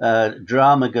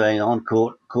drama going on,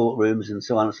 courtrooms and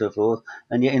so on and so forth.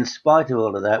 And yet, in spite of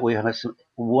all of that, we have some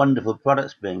wonderful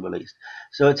products being released.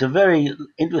 So it's a very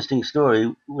interesting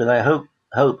story with, I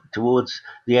hope towards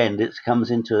the end, it's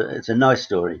a nice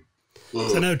story.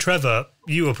 So no, Trevor,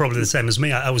 you were probably the same as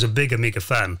me. I was a big Amiga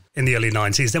fan in the early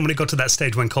 90s. Then when it got to that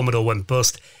stage when Commodore went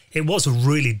bust, it was a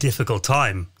really difficult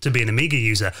time to be an Amiga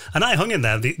user. And I hung in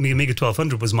there. The Amiga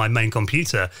 1200 was my main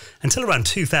computer until around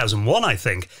 2001, I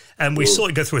think. And we saw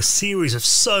it go through a series of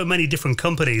so many different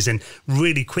companies in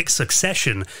really quick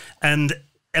succession. And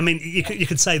I mean, you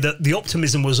could say that the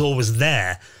optimism was always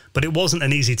there, but it wasn't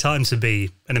an easy time to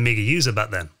be an Amiga user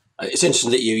back then. It's interesting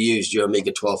that you used your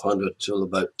Amiga 1200 till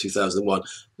about 2001.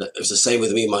 It was the same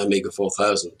with me, my Amiga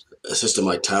 4000, a system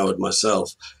I towered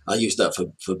myself. I used that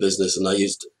for business, and I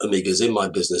used Amigas in my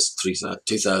business, 2000s,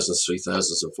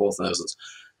 3000s, and 4000s,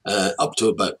 up to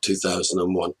about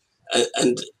 2001.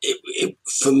 And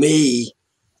for me,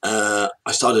 I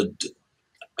started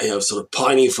sort of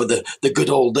pining for the good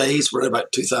old days. We're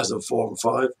about 2004 and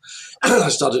 5. I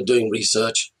started doing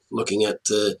research, looking at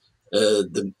the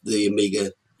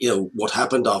Amiga, what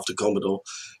happened after Commodore.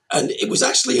 And it was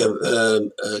actually a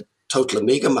Total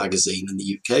Amiga magazine in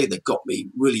the UK that got me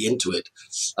really into it.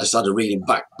 I started reading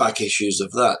back issues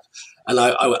of that. And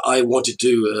I wanted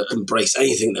to embrace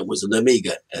anything that was an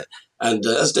Amiga. And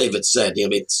as David said,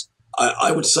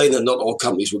 I would say that not all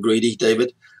companies were greedy,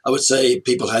 David. I would say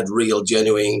people had real,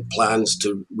 genuine plans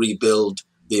to rebuild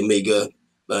the Amiga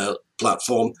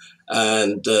platform.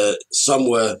 And some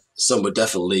were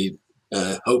definitely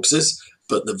hoaxes.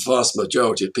 But the vast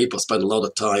majority of people spend a lot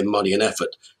of time, money, and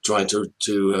effort trying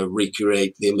to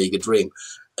recreate the Amiga dream.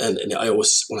 And I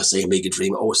always, when I say Amiga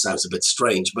dream, it always sounds a bit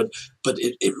strange, but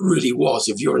it really was.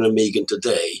 If you're an Amigan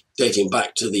today, dating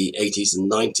back to the 80s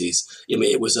and 90s,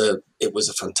 it was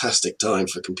a fantastic time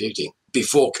for computing.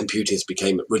 Before computing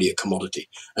became really a commodity,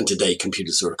 and today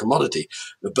computers are a commodity.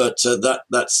 But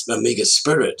that's Amiga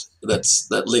spirit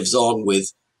that lives on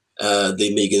with the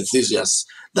Amiga enthusiasts.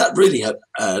 That really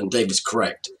and David's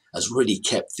correct, has really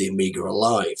kept the Amiga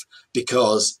alive,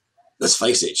 because, let's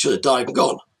face it should have died and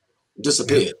gone,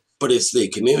 disappeared. Yeah. But it's the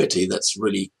community that's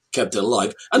really kept it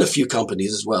alive, and a few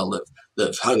companies as well that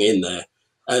have hung in there,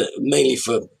 mainly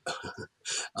for,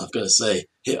 I'm going to say,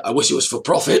 I wish it was for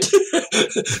profit,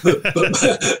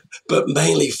 but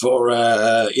mainly for,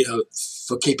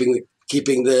 for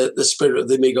keeping the spirit of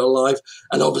the Amiga alive,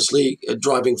 and obviously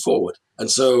driving forward. And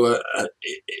so,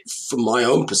 from my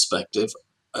own perspective,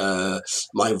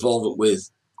 my involvement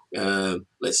with,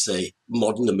 let's say,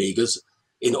 modern Amigas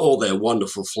in all their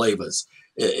wonderful flavors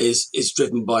is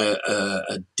driven by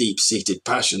a deep-seated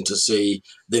passion to see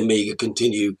the Amiga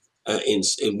continue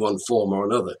in one form or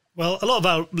another. Well, a lot of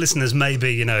our listeners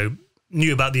maybe,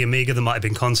 knew about the Amiga. There might have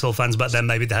been console fans back then.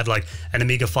 Maybe they had like an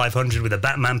Amiga 500 with a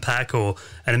Batman pack, or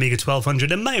an Amiga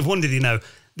 1200, and may have wondered,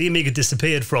 the Amiga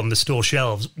disappeared from the store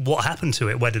shelves. What happened to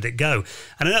it? Where did it go?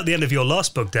 And I know at the end of your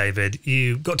last book, David,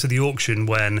 you got to the auction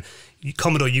when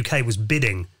Commodore UK was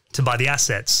bidding to buy the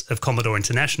assets of Commodore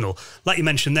International. Like you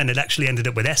mentioned then, it actually ended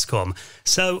up with ESCOM.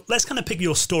 So let's kind of pick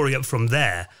your story up from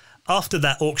there. After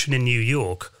that auction in New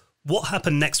York, what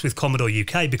happened next with Commodore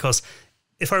UK? Because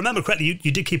if I remember correctly,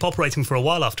 you did keep operating for a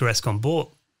while after ESCOM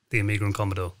bought the Amiga and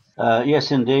Commodore. Yes,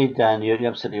 indeed, Dan. You're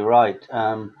absolutely right.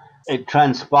 It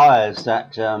transpires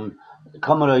that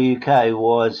Commodore UK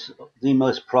was the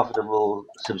most profitable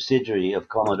subsidiary of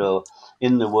Commodore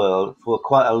in the world for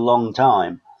quite a long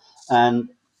time. And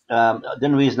the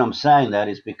only reason I'm saying that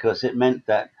is because it meant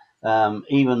that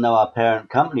even though our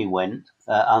parent company went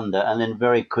under, and then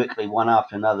very quickly, one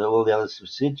after another, all the other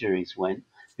subsidiaries went,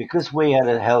 because we had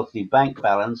a healthy bank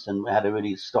balance and we had a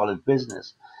really solid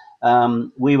business,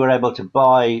 we were able to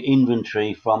buy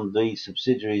inventory from the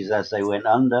subsidiaries as they went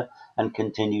under and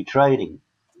continue trading.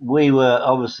 We were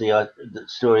obviously, the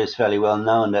story is fairly well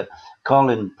known, that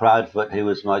Colin Proudfoot, who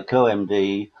was my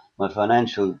co-MD, my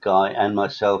financial guy, and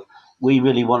myself, we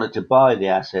really wanted to buy the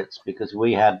assets because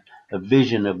we had a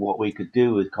vision of what we could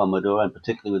do with Commodore, and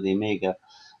particularly with the Amiga,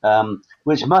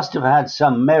 which must have had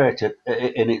some merit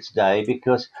in its day,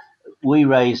 because we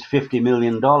raised $50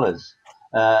 million.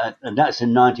 And that's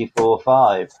in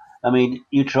 94-5. I mean,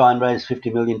 you try and raise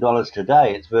 $50 million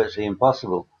today, it's virtually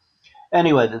impossible.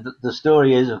 Anyway, the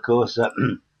story is, of course,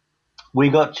 We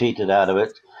got cheated out of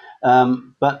it.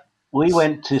 But we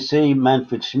went to see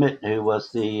Manfred Schmidt, who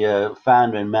was the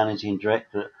founder and managing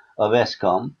director of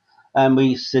ESCOM, and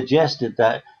we suggested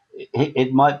that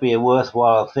it might be a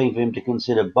worthwhile thing for him to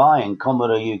consider buying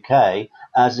Commodore UK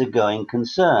as a going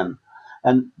concern.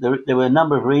 And there were a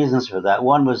number of reasons for that.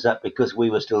 One was that because we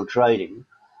were still trading.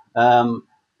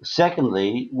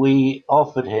 Secondly, we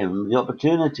offered him the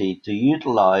opportunity to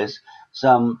utilize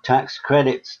some tax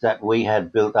credits that we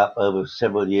had built up over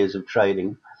several years of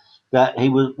trading that he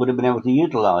would have been able to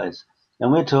utilize.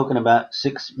 And we're talking about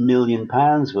 £6 million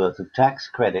worth of tax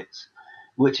credits,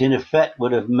 which in effect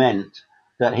would have meant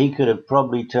that he could have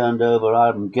probably turned over,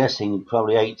 I'm guessing,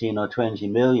 probably 18 or 20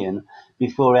 million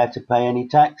before he had to pay any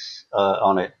tax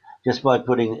on it, just by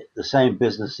putting the same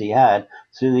business he had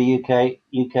through the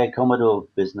UK Commodore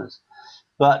business.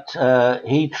 But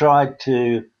he tried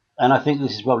to, and I think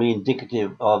this is probably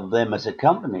indicative of them as a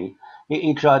company,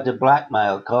 he tried to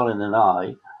blackmail Colin and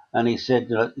I, and he said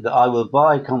that I will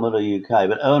buy Commodore UK,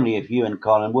 but only if you and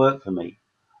Colin work for me.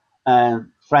 And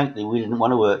frankly, we didn't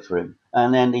want to work for him.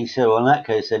 And then he said, well, in that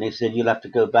case, then he said, you'll have to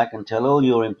go back and tell all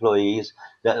your employees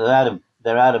that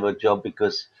they're out of a job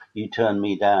because you turned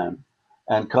me down.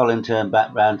 And Colin turned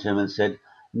back round to him and said,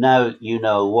 now you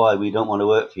know why we don't want to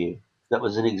work for you. That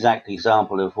was an exact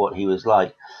example of what he was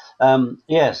like. So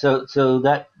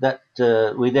that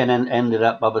we then ended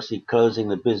up obviously closing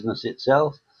the business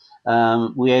itself.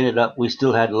 We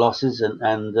still had losses,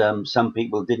 and some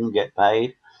people didn't get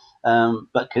paid.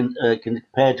 But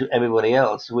compared to everybody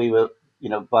else, we were,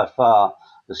 by far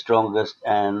the strongest,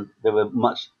 and there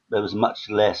was much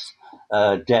less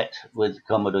debt with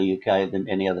Commodore UK than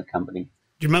any other company.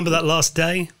 Do you remember that last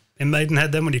day in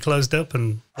Maidenhead then when you closed up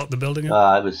and locked the building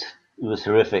up? It was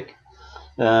horrific.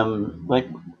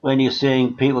 When you're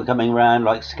seeing people coming around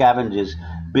like scavengers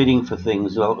bidding for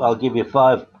things, well, I'll give you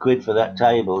 £5 for that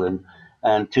table and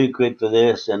 £2 for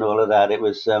this and all of that. It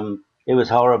was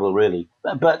horrible, really.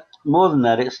 But more than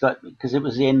that, it's like because it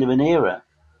was the end of an era.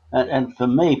 And for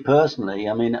me personally,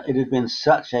 I mean, it had been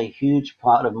such a huge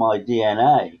part of my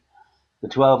DNA for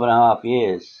 12 and a half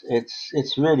years.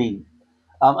 It's really,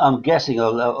 I'm guessing,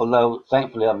 although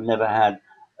thankfully I've never had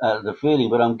the feeling,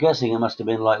 but I'm guessing it must have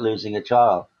been like losing a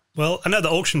child. Well, I know the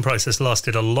auction process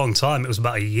lasted a long time. It was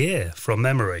about a year from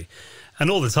memory. And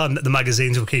all the time that the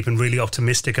magazines were keeping really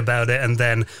optimistic about it. And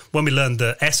then when we learned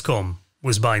that ESCOM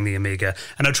was buying the Amiga,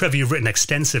 I know, Trevor, you've written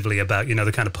extensively about,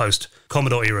 the kind of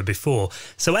post-Commodore era before.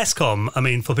 So ESCOM, I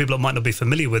mean, for people that might not be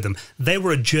familiar with them, they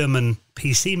were a German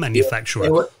PC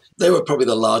manufacturer. Yeah, they were probably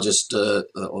the largest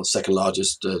or second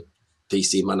largest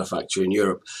PC manufacturer in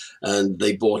Europe. And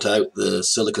they bought out the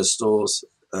Silica stores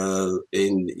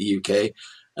in the UK.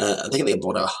 I think they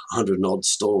bought 100 odd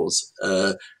stores.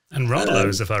 And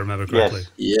Rumbelows, if I remember correctly.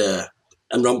 Yes. Yeah,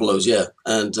 and Rumbelows, yeah.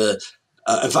 And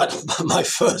in fact, my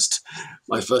first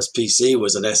PC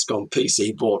was an ESCOM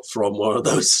PC bought from one of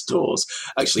those stores,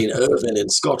 actually in Irvine in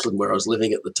Scotland, where I was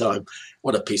living at the time.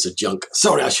 What a piece of junk.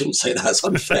 Sorry, I shouldn't say that. It's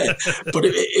unfair. But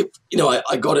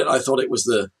I got it. I thought it was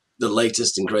the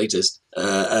latest and greatest.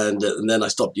 And then I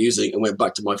stopped using it and went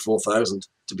back to my 4000.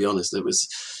 To be honest, it was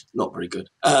not very good.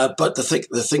 But the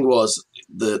thing was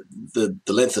the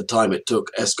length of time it took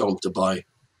ESCOM to buy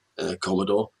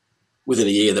Commodore. Within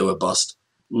a year, they were bust.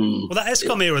 Well, that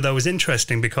ESCOM era, though, was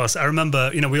interesting because I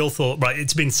remember, we all thought, right,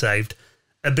 it's been saved.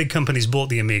 A big company's bought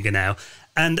the Amiga now.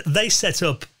 And they set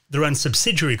up their own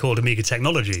subsidiary called Amiga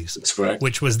Technologies. That's correct.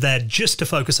 Which was there just to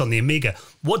focus on the Amiga.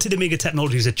 What did Amiga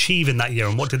Technologies achieve in that year,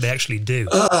 and what did they actually do?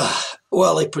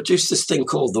 Well, they produced this thing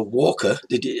called the Walker.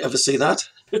 Did you ever see that?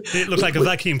 It looked like a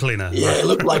vacuum cleaner. Yeah, it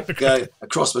looked like a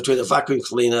cross between a vacuum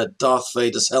cleaner, Darth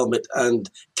Vader's helmet, and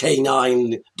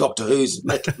K9 Doctor Who's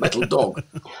metal dog.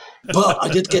 But I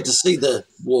did get to see the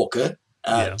Walker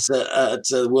at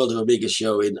the World of Amiga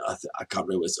show in, I can't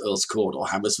remember, it's Earl's Court or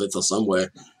Hammersmith or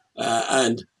somewhere.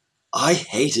 And I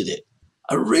hated it.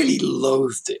 I really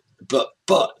loathed it. But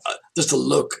just the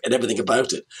look and everything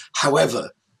about it.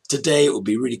 However, today it would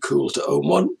be really cool to own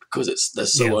one because they're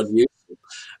so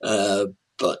unusual.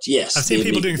 But yes, I've seen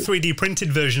people doing 3D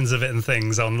printed versions of it and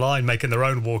things online, making their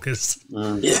own walkers.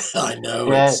 Yeah, I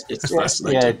know. Yeah, it's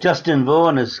fascinating. Yeah, Justin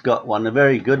Vaughan has got one, a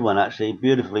very good one actually,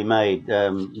 beautifully made,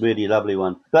 really lovely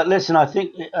one. But listen, I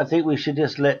think we should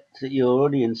just let your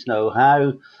audience know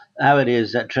how it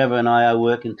is that Trevor and I are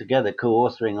working together,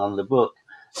 co-authoring on the book,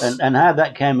 and how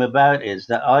that came about is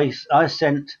that I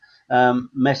sent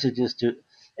messages to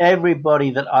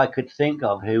everybody that I could think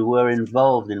of who were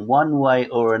involved in one way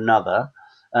or another.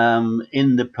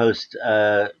 In the post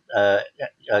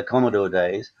Commodore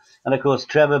days, and of course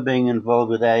Trevor being involved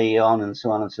with a-eon and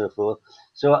so on and so forth.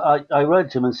 So I wrote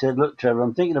to him and said, look, Trevor,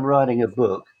 I'm thinking of writing a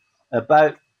book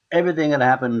about everything that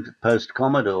happened post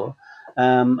Commodore.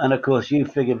 And of course, you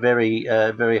figure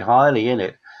very highly in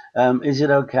it. Is it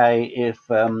okay if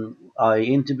I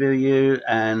interview you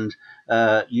and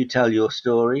you tell your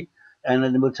story, and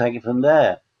then we'll take it from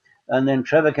there? And then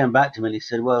Trevor came back to me and he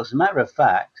said, well, as a matter of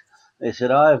fact, he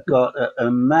said, I've got a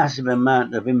massive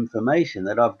amount of information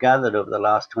that I've gathered over the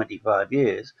last 25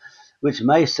 years, which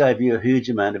may save you a huge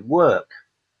amount of work.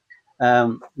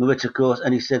 Which of course,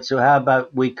 and he said, so how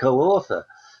about we co-author?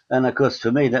 And of course,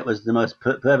 for me, that was the most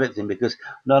perfect thing, because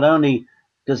not only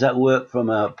does that work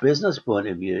from a business point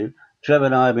of view, Trevor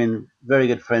and I have been very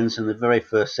good friends from the very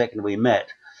first second we met.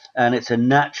 And it's a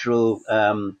natural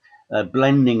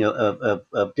blending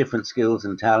of different skills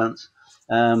and talents.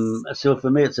 So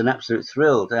for me, it's an absolute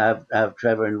thrill to have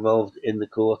Trevor involved in the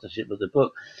co-authorship of the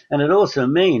book. And it also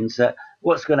means that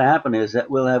what's going to happen is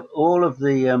that we'll have all of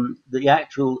the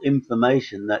actual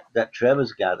information that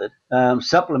Trevor's gathered,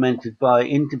 supplemented by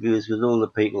interviews with all the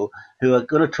people who are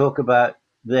going to talk about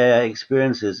their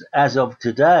experiences as of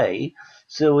today.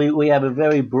 So we have a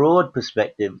very broad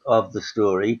perspective of the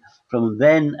story from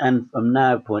then and from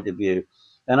now point of view.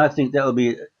 And I think that will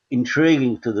be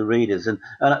intriguing to the readers. And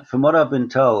from what I've been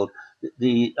told,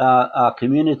 our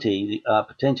community, our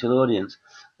potential audience,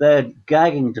 they're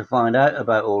gagging to find out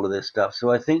about all of this stuff.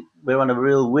 So I think we're on a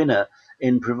real winner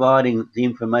in providing the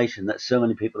information that so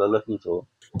many people are looking for.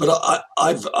 But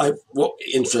what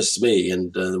interests me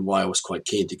and why I was quite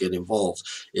keen to get involved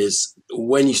is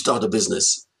when you start a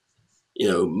business,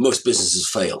 most businesses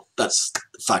fail. That's the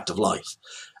fact of life.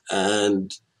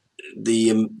 And the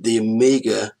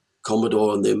Amiga,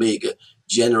 Commodore and the Amiga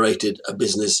generated a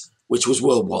business which was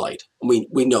worldwide. I mean,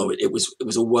 we know it. It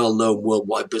was a well-known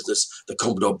worldwide business. The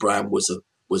Commodore brand was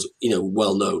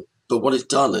well known. But what it's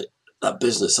done, that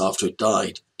business after it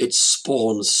died, it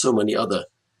spawned so many other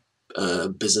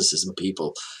businesses and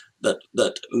people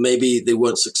that maybe they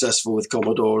weren't successful with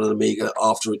Commodore and Amiga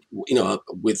after it,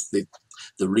 with the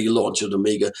relaunch of the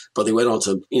Amiga, but they went on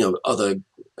to other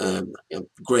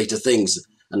greater things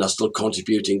and are still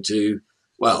contributing to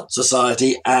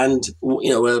society and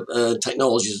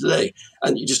technology today.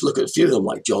 And you just look at a few of them,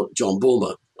 like John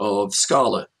Bulmer of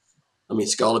Scala. I mean,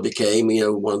 Scala became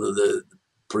one of the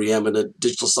preeminent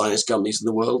digital science companies in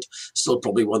the world, still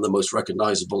probably one of the most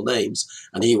recognizable names.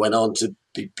 And he went on to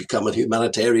become a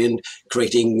humanitarian,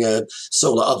 creating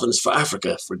solar ovens for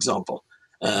Africa, for example,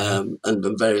 and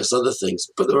various other things.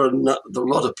 But there are a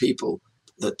lot of people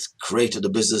that created a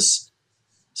business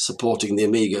supporting the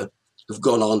Amiga who've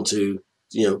gone on to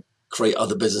create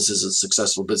other businesses and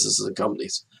successful businesses and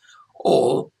companies,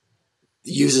 or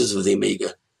the users of the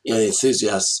Amiga, the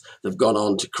enthusiasts that have gone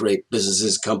on to create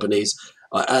businesses, companies,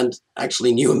 and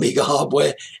actually new Amiga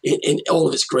hardware in all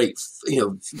of its great,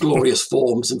 glorious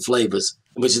forms and flavors.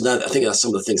 Which is, I think that's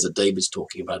some of the things that David's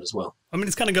talking about as well. I mean,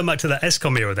 it's kind of going back to that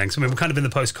ESCOM era then. So, I mean, we're kind of in the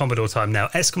post-Commodore time now.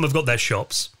 ESCOM have got their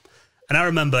shops. And I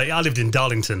remember I lived in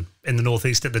Darlington in the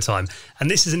northeast at the time. And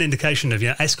this is an indication of,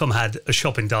 ESCOM had a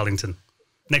shop in Darlington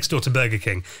next door to Burger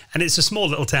King. And it's a small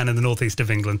little town in the northeast of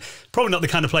England. Probably not the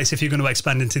kind of place, if you're going to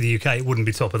expand into the UK, it wouldn't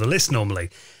be top of the list normally.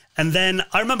 And then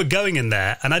I remember going in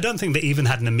there, and I don't think they even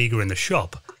had an Amiga in the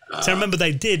shop. So I remember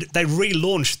they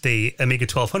relaunched the Amiga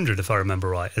 1200, if I remember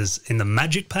right, as in the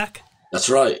Magic Pack. That's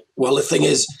right. Well, the thing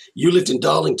is, you lived in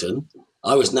Darlington.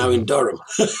 I was now in Durham.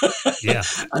 Yeah,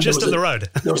 just up the road.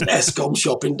 There was an ESCOM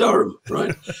shop in Durham,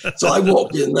 right? So I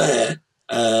walked in there.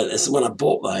 It's when I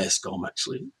bought my ESCOM,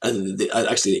 actually. And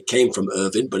it came from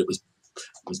Irvine, but it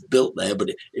was built there. But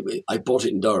I bought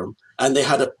it in Durham. And they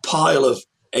had a pile of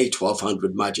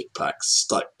A1200 Magic Packs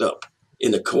stacked up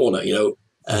in a corner,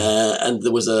 and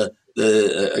there was a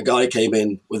guy came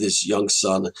in with his young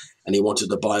son, and he wanted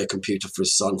to buy a computer for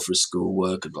his son for his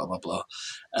schoolwork and blah, blah, blah.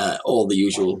 All the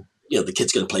usual, the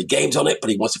kid's going to play games on it, but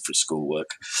he wants it for his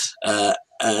schoolwork.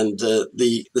 And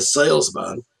the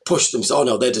salesman pushed them, said, oh,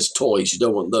 no, they're just toys. You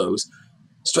don't want those.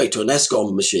 Straight to an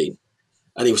ESCOM machine.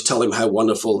 And he was telling him how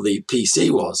wonderful the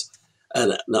PC was.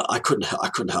 And no, I couldn't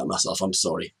help myself. I'm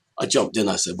sorry. I jumped in.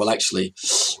 I said, well, actually,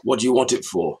 what do you want it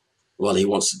for? Well, he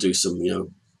wants to do some,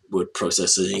 word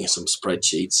processing, some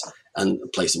spreadsheets, and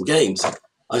play some games.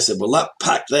 I said, well, that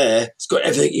pack there, it's got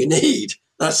everything you need.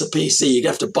 That's a PC. You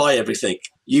have to buy everything.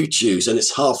 You choose, and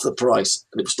it's half the price.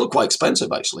 And it was still quite expensive,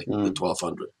 actually, the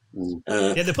 1200.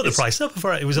 Yeah, they put the price up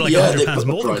for it. It was like £100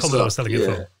 more than Commodore was selling it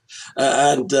for.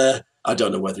 And I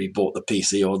don't know whether he bought the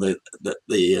PC or the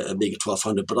Amiga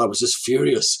 1200, but I was just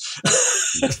furious.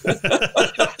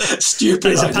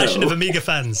 Stupid. It's a passion of Amiga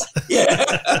fans. Yeah.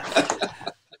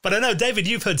 But But I know, David,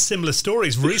 you've heard similar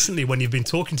stories recently when you've been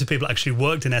talking to people that actually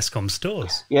worked in Escom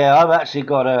stores. Yeah, I've actually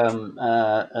got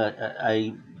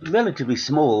a relatively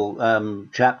small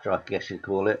chapter, I guess you'd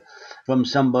call it, from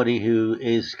somebody who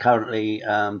is currently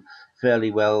fairly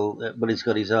well, but he's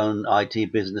got his own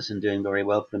IT business and doing very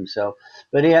well for himself.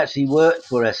 But he actually worked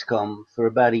for Escom for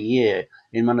about a year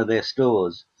in one of their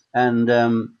stores. And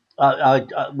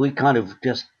we kind of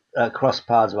just crossed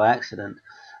paths by accident.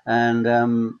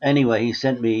 And anyway, he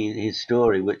sent me his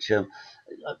story, which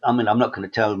I mean, I'm not going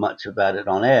to tell much about it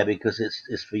on air because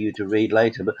it's for you to read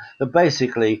later. But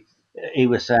basically, he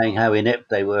was saying how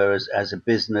inept they were as a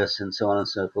business and so on and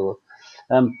so forth.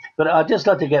 But I'd just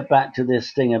like to get back to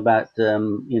this thing about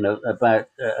about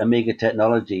Amiga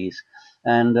technologies.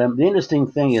 And the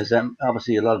interesting thing is that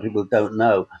obviously a lot of people don't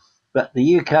know, but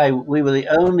the UK, we were the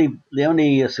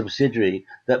only subsidiary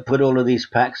that put all of these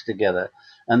packs together,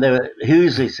 and they were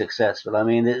hugely successful. I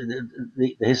mean,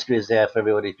 the history is there for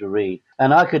everybody to read.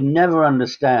 And I could never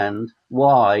understand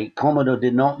why Commodore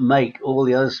did not make all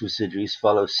the other subsidiaries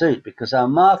follow suit, because our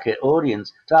target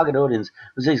audience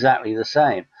was exactly the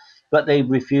same, but they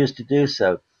refused to do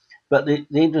so. But the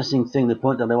interesting thing, the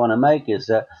point that I want to make is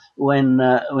that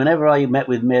whenever I met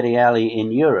with Mary Ali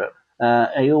in Europe,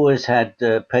 he always had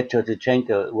Petro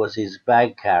Tichenko was his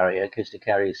bag carrier, because to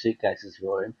carry his suitcases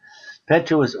for him.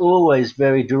 Petro was always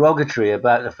very derogatory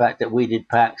about the fact that we did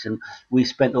packs and we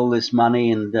spent all this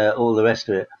money and all the rest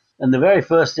of it. And the very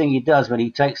first thing he does when he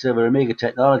takes over Amiga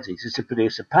Technologies is to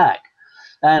produce a pack.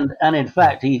 And in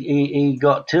fact, he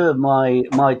got two of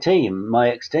my team, my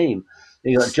ex-team.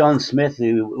 He got John Smith,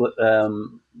 who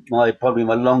probably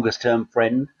my longest term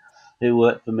friend, who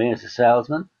worked for me as a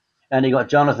salesman, and he got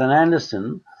Jonathan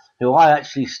Anderson, who I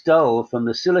actually stole from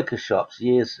the Silica shops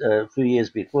a few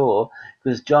years before,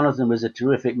 because Jonathan was a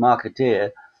terrific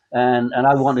marketeer, and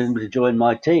I wanted him to join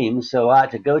my team, so I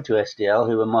had to go to SDL,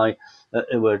 who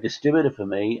were a distributor for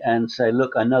me, and say,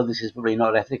 look, I know this is probably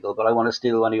not ethical, but I want to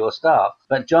steal one of your staff.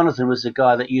 But Jonathan was the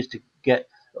guy that used to get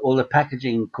all the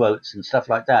packaging quotes and stuff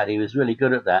like that. He was really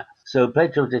good at that. So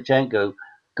Petro Tichenko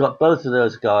got both of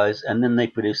those guys, and then they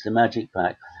produced the Magic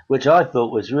Pack, which I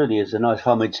thought was really as a nice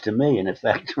homage to me, in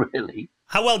effect, really.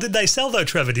 How well did they sell, though,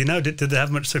 Trevor? Do you know? Did they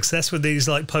have much success with these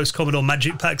like post-Commodore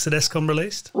Magic Packs that Escom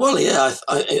released? Well, yeah,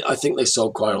 I think they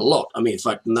sold quite a lot. I mean, in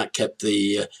fact, and that kept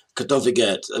the... don't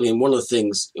forget, I mean, one of the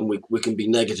things, and we can be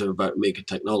negative about Amiga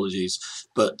Technologies,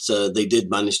 but they did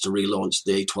manage to relaunch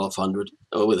the A1200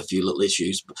 with a few little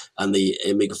issues, and the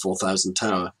Amiga 4000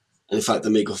 Tower. And in fact, the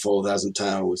Amiga 4000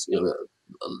 Tower was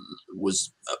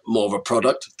more of a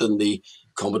product than the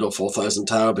Commodore 4000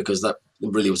 Tower, because that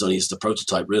really was only just a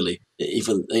prototype, really.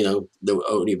 Even, there were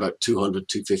only about 200,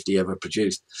 250 ever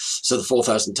produced. So the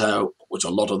 4000 Tower, which a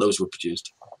lot of those were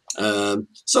produced. They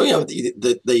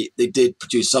did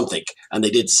produce something, and they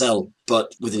did sell,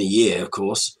 but within a year, of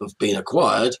course, of being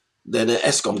acquired, then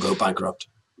Escom go bankrupt.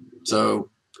 So,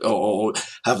 or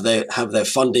have their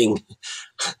funding,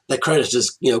 their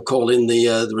creditors, call in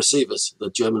the receivers, the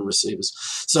German receivers.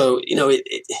 So,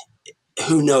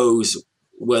 who knows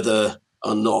whether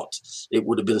or not it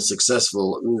would have been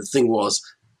successful. I mean, the thing was,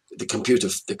 the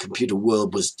computer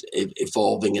world was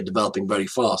evolving and developing very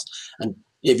fast, and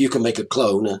if you can make a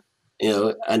clone,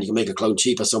 and you can make a clone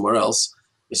cheaper somewhere else,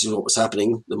 this is what was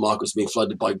happening. The market was being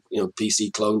flooded by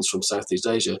PC clones from Southeast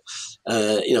Asia.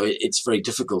 It's very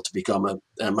difficult to become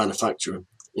a manufacturer.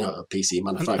 A PC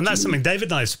manufacturer. And that's something David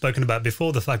and I have spoken about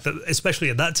before, the fact that especially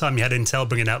at that time you had Intel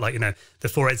bringing out the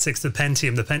 486, the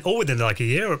Pentium, all within like a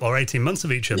year or 18 months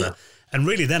of each other. Yeah. And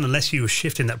really then, unless you were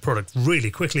shifting that product really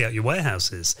quickly out your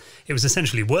warehouses, it was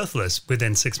essentially worthless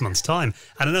within 6 months' time.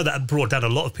 And I know that brought down a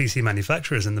lot of PC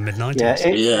manufacturers in the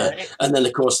mid-90s. Yeah. And then,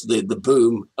 of course, the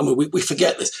boom. I mean, we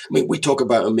forget this. I mean, we talk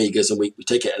about Amigas and we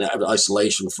take it out of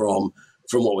isolation from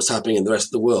what was happening in the rest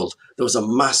of the world. There was a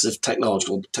massive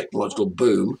technological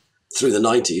boom through the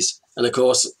 90s. And, of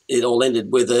course, it all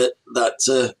ended with that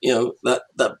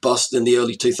bust in the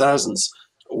early 2000s,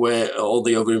 where all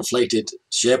the overinflated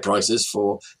share prices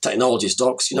for technology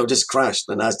stocks, just crashed.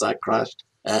 The NASDAQ crashed.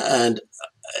 And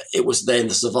it was then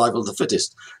the survival of the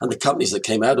fittest. And the companies that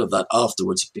came out of that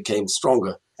afterwards became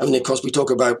stronger. I mean, of course, we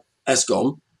talk about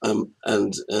Escom and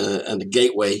the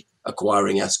Gateway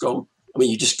acquiring Escom. I mean,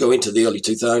 you just go into the early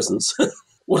 2000s.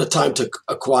 What a time to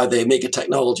acquire the Amiga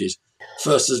Technologies.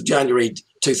 1st of January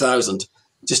 2000,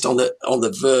 just on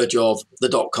the verge of the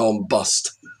 .com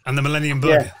bust. And the Millennium Bug.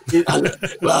 Yeah.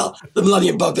 The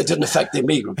Millennium Bug that didn't affect the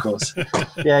Amiga, of course.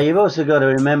 Yeah, you've also got to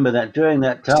remember that during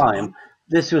that time,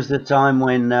 this was the time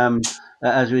when,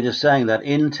 as we were just saying, that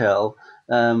Intel,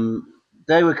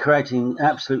 they were creating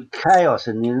absolute chaos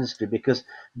in the industry because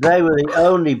they were the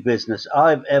only business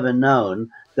I've ever known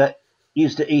that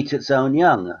used to eat its own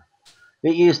young.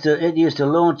 It used to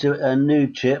launch a new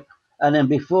chip, and then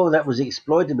before that was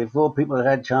exploited, before people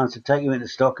had a chance to take them into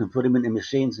stock and put them into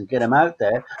machines and get them out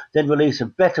there, they'd release a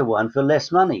better one for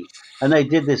less money. And they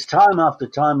did this time after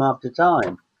time after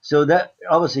time. So that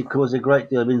obviously caused a great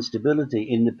deal of instability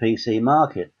in the PC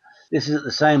market. This is at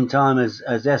the same time as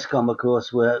ESCOM, of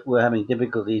course, were having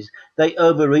difficulties. They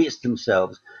overreached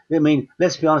themselves. I mean,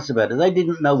 let's be honest about it. They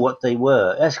didn't know what they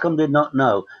were. ESCOM did not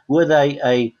know. Were they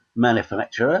a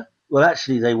manufacturer? Well,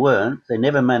 actually, they weren't. They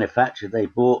never manufactured. They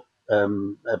bought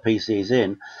PCs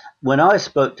in. When I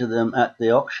spoke to them at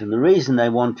the auction, the reason they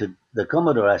wanted the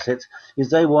Commodore assets is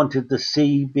they wanted the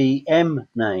CBM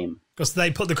name. Because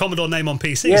they put the Commodore name on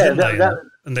PCs, didn't they?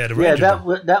 And they had a range of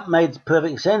them. That made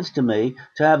perfect sense to me,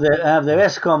 to have their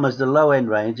ESCOM as the low-end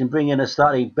range and bring in a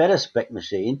slightly better spec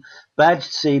machine,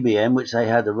 badged CBM, which they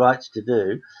had the rights to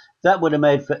do. That would have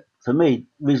made, for me,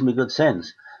 reasonably good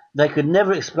sense. They could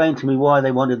never explain to me why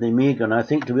they wanted the Amiga, and I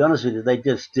think, to be honest with you, they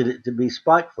just did it to be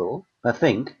spiteful, I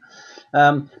think.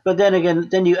 But then again,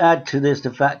 then you add to this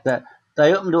the fact that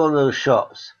they opened all those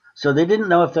shops, so they didn't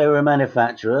know if they were a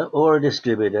manufacturer or a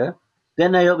distributor.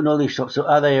 Then they opened all these shops, so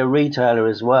are they a retailer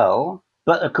as well?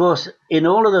 But of course, in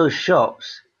all of those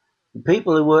shops, the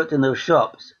people who worked in those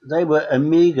shops, they were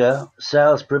Amiga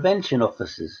sales prevention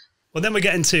officers. Well, then we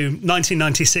get into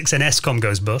 1996 and ESCOM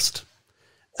goes bust.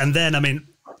 And then, I mean,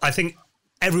 I think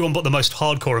everyone but the most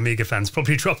hardcore Amiga fans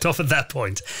probably dropped off at that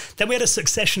point. Then we had a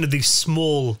succession of these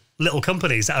small little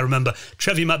companies that I remember.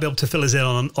 Trevor, you might be able to fill us in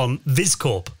on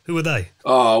VisCorp. Who were they?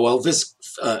 Oh, well,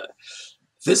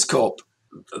 VisCorp,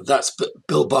 that's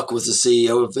Bill Buck was the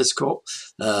CEO of VisCorp.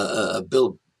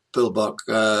 Bill Buck,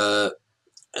 a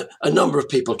number of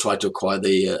people tried to acquire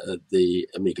the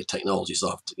Amiga technologies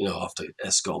after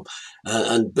ESCOM.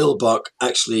 And Bill Buck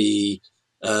actually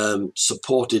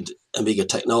supported Amiga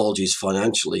Technologies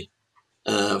financially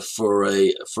for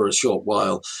a short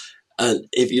while. And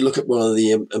if you look at one of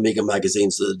the Amiga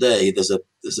magazines of the day, there's a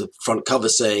front cover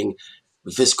saying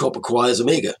VisCorp acquires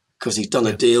Amiga, because he's done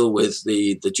a deal with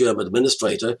the German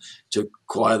administrator to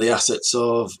acquire the assets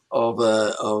of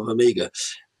Amiga.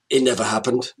 It never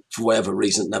happened for whatever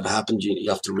reason. It never happened. You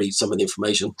have to read some of the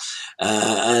information,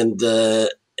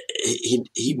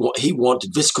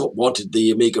 VisCorp wanted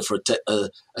the Amiga for a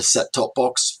set-top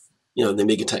box, the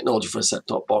Amiga technology for a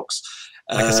set-top box.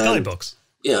 Like a Skybox?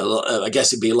 I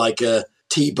guess it'd be like a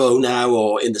T-Bow now,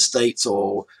 or in the States,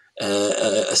 or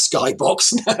a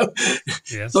Skybox now,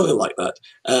 something like that.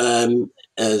 And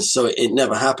so it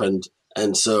never happened.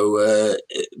 And so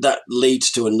that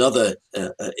leads to another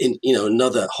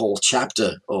whole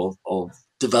chapter of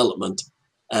development,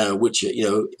 which,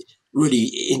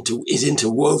 really is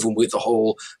interwoven with the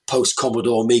whole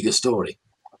post-Commodore Amiga story.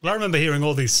 Well, I remember hearing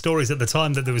all these stories at the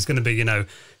time that there was going to be,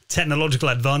 technological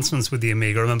advancements with the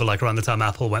Amiga. I remember around the time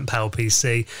Apple went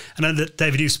PowerPC. And I know that,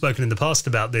 David, you've spoken in the past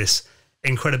about this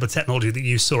incredible technology that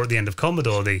you saw at the end of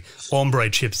Commodore, the Ombre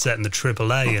chipset and the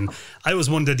AAA. And I always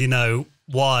wondered,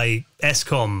 why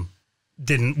ESCOM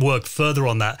didn't work further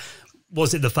on that.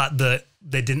 Was it the fact that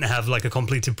they didn't have a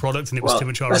completed product and it was too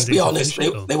much R&D? Let's be honest,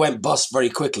 they went bust very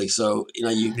quickly. So,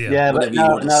 whatever you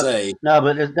want to say. No,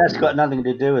 but that's got nothing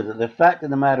to do with it. The fact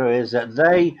of the matter is that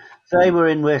they were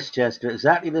in Westchester at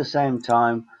exactly the same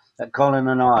time that Colin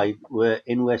and I were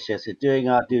in Westchester doing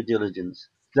our due diligence.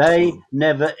 They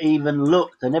never even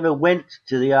looked. They never went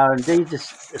to the R&D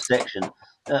section,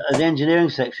 the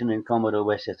engineering section in Commodore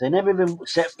Westchester. They never even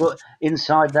set foot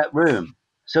inside that room.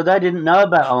 So they didn't know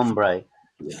about Ombre.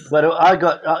 Yeah. But I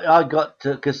got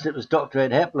because it was Dr.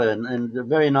 Ed Hepler, and a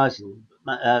very nice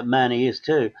man he is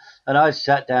too. And I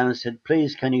sat down and said,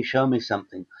 please, can you show me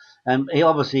something? And he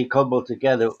obviously cobbled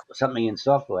together something in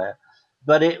software,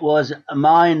 but it was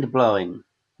mind-blowing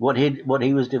what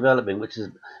he was developing, which is,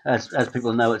 as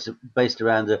people know, it's based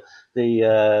around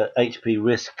the HP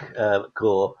RISC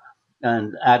core,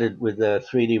 and added with the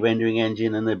 3D rendering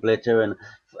engine and the blitter and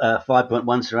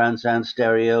 5.1 surround sound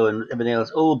stereo and everything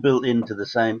else, all built into the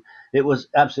same. It was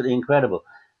absolutely incredible.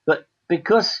 But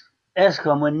because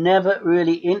ESCOM were never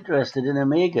really interested in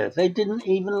Amiga, they didn't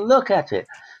even look at it.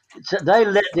 So they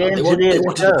let the engineers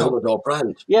go. The Commodore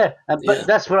brand. Yeah, but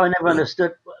that's what I never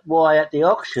understood, why at the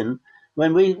auction,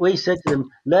 when we said to them,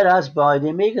 let us buy the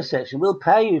Amiga section, we'll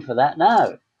pay you for that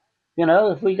now.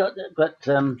 If we got that, but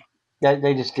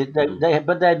they just did.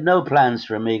 But they had no plans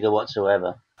for Amiga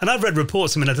whatsoever. And I've read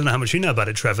reports, I don't know how much you know about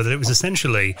it, Trevor, that it was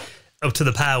essentially up to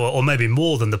the power, or maybe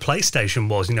more than the PlayStation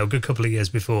was, a good couple of years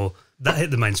before that hit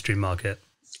the mainstream market.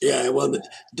 Yeah, well,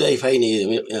 Dave Haney, I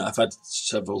mean, I've had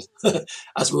several,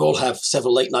 as we all have,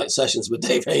 several late night sessions with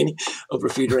Dave Haney over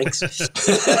a few drinks.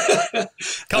 Can't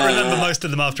remember most of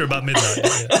them after about midnight.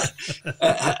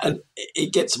 And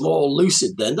it gets more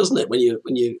lucid then, doesn't it, when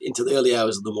you into the early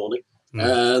hours of the morning?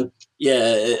 I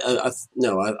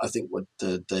think what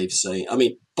Dave's saying. I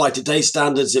mean, by today's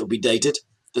standards, it would be dated.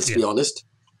 Let's be honest,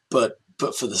 but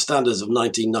for the standards of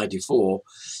 1994,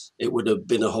 it would have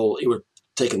been it would have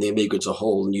taken the Amiga to a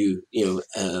whole new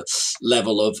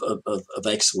level of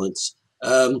excellence.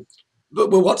 But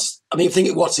what's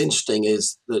interesting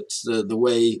is that the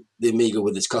way the Amiga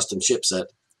with its custom chipset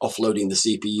offloading the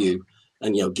CPU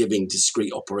and giving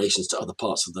discrete operations to other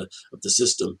parts of the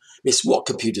system. It's what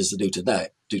computers do today.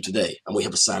 And we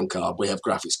have a sound card, we have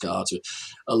graphics cards.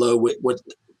 Although we're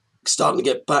starting to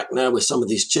get back now with some of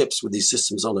these chips, with these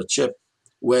systems on a chip,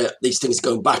 where these things are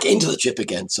going back into the chip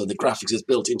again. So the graphics is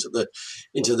built into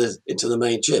the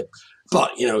main chip.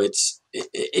 But it's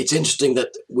interesting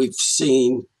that we've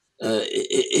seen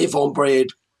if Ombre had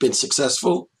been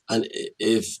successful, and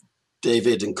if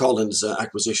David and Colin's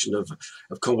acquisition of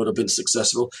Commodore had been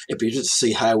successful, it'd be interesting to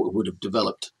see how it would have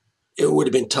developed. It would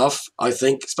have been tough, I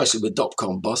think, especially with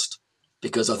 .com bust,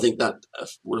 because I think that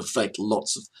would affect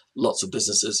lots of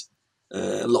businesses.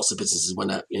 Lots of businesses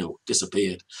went out,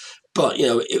 disappeared. But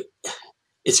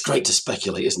it's great to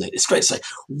speculate, isn't it? It's great to say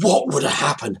what would have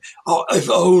happened. Oh, if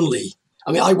only.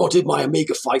 I mean, I wanted my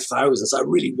Amiga 5000, so I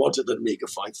really wanted an Amiga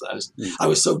 5000. I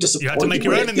was so disappointed. You had to make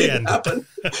your own in the end. Happen.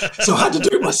 So I had to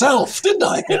do it myself, didn't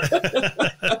I?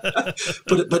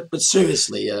 but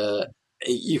seriously,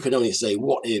 you can only say,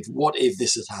 what if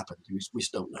this had happened? We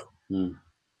just don't know.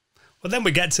 Well, then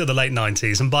we get to the late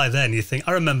 90s, and by then you think,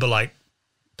 I remember like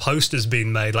posters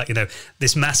being made, like,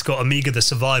 this mascot Amiga the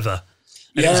Survivor.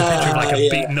 And it was a picture of like a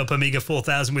beaten up Amiga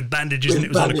 4000 with bandages, and it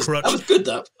was on a crutch. That was good,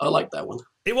 though. I like that one.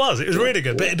 It was really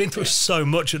good, but it had been through so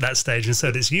much at that stage, and so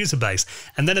did its user base.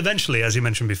 And then eventually, as you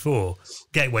mentioned before,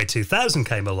 Gateway 2000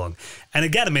 came along. And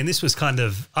again, I mean, this was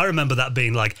I remember that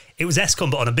being like, it was ESCOM,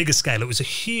 but on a bigger scale. It was a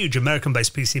huge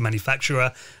American-based PC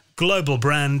manufacturer, global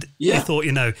brand. Yeah. You thought,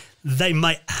 they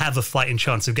might have a fighting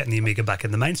chance of getting the Amiga back in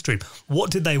the mainstream.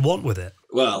 What did they want with it?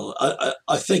 Well,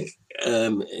 I think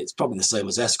it's probably the same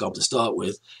as ESCOM to start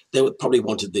with. They probably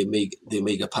wanted the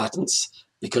Amiga patents,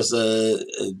 because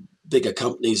bigger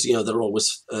companies, they're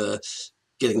always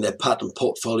getting their patent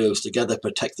portfolios together,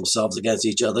 protect themselves against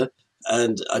each other.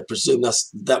 And I presume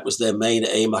that was their main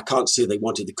aim. I can't see they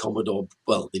wanted the Commodore.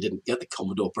 Well, they didn't get the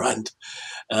Commodore brand.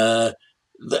 I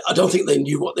don't think they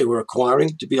knew what they were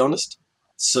acquiring, to be honest.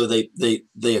 So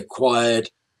they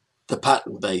acquired the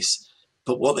patent base.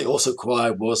 But what they also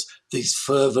acquired was these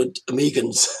fervent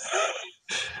Amigans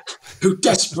who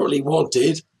desperately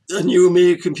wanted a new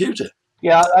Amiga computer.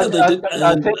 Yeah, I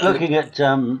think looking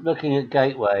at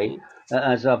Gateway,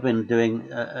 as I've been doing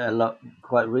a lot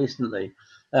quite recently,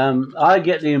 I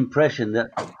get the impression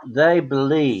that they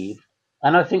believe,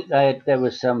 and I think there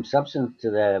was some substance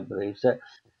to their beliefs,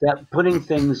 that putting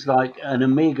things like an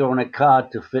Amiga on a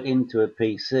card to fit into a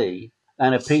PC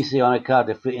and a PC on a card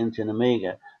to fit into an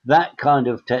Amiga, that kind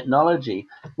of technology,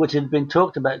 which had been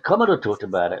talked about, Commodore talked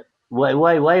about it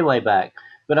way back.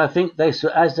 But I think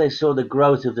as they saw the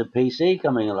growth of the PC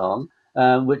coming along,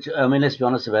 which, I mean, let's be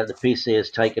honest about it, the PC has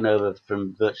taken over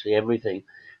from virtually everything.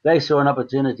 They saw an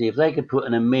opportunity. If they could put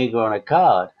an Amiga on a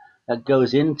card that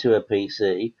goes into a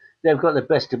PC, they've got the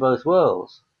best of both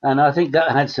worlds. And I think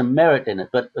that had some merit in it.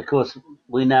 But, of course,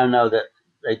 we now know that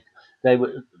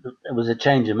it was a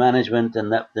change of management,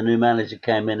 and that the new manager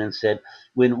came in and said,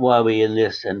 why are we in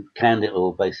this, and canned it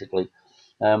all, basically.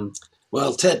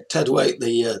 Well, Ted Waite,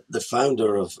 the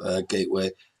founder of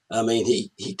Gateway, I mean,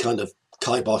 he kind of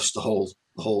kiboshed the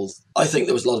whole. I think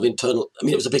there was a lot of internal. I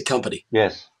mean, it was a big company.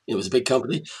 Yes, it was a big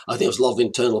company. I think there was a lot of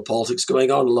internal politics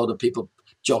going on. A lot of people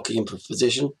jockeying for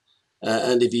position.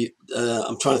 And if you,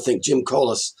 I'm trying to think, Jim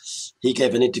Collis, he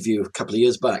gave an interview a couple of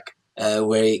years back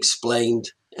where he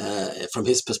explained from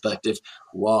his perspective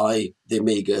why the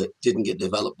Amiga didn't get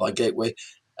developed by Gateway.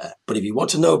 But if you want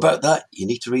to know about that, you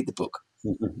need to read the book.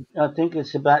 I think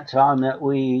it's about time that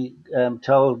we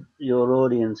told your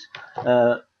audience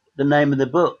the name of the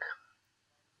book,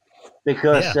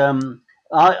 because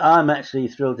I'm actually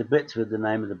thrilled to bits with the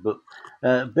name of the book,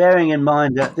 bearing in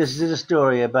mind that this is a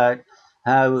story about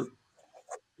how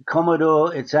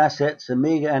Commodore, its assets,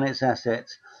 Amiga and its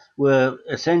assets, were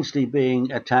essentially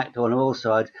being attacked on all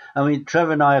sides. I mean,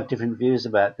 Trevor and I have different views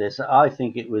about this. I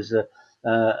think it was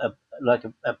like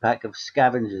a pack of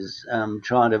scavengers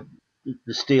trying to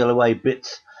steal away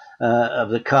bits of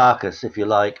the carcass, if you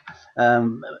like,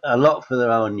 a lot for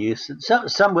their own use.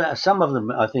 Some of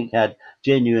them, I think, had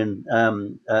genuine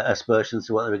aspersions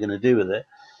to what they were going to do with it.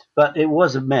 But it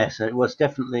was a mess. It was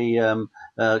definitely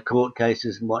court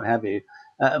cases and what have you.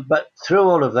 But through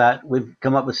all of that, we've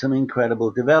come up with some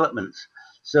incredible developments.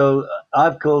 So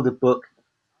I've called the book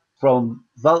From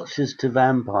Vultures to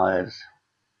Vampires,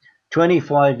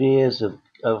 25 years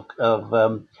of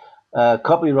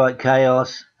copyright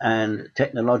chaos and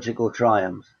technological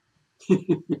triumph.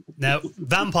 Now,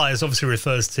 Vampires obviously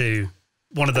refers to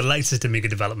one of the latest Amiga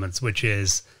developments, which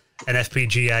is an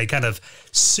FPGA kind of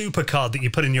super card that you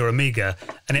put in your Amiga,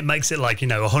 and it makes it like,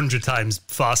 100 times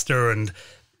faster and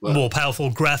more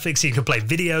powerful graphics. You can play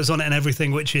videos on it and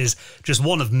everything, which is just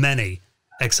one of many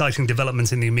exciting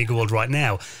developments in the Amiga world right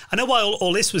now. I know while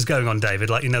all this was going on,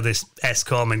 David, like, this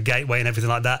ESCOM and Gateway and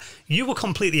everything like that, you were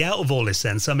completely out of all this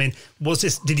then. So, I mean,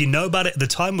 did you know about it at the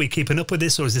time? Were you keeping up with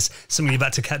this, or is this something you've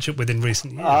had to catch up with in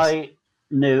recent years? I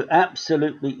knew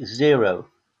absolutely zero.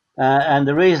 And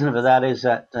the reason for that is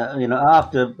that,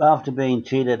 after being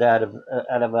cheated out of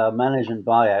our management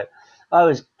buyout, I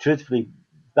was truthfully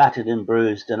battered and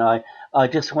bruised, and I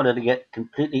just wanted to get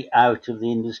completely out of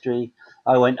the industry.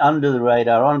 I went under the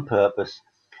radar on purpose,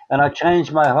 and I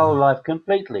changed my whole life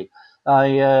completely.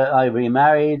 I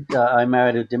remarried. I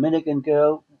married a Dominican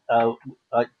girl.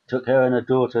 I took her and her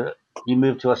daughter. We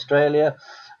moved to Australia.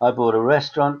 I bought a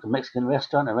restaurant, a Mexican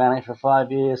restaurant. I ran it for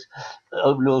 5 years,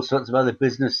 opened all sorts of other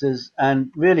businesses,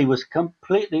 and really was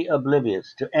completely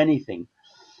oblivious to anything.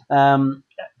 And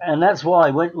that's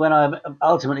why when I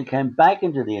ultimately came back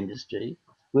into the industry,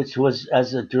 which was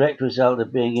as a direct result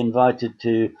of being invited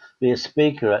to be a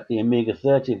speaker at the Amiga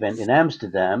 30 event in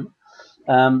Amsterdam,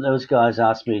 those guys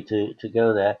asked me to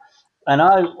go there. And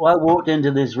I walked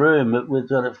into this room with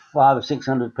sort of 500 or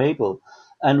 600 people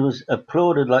and was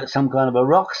applauded like some kind of a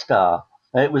rock star.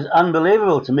 It was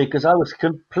unbelievable to me because I was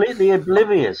completely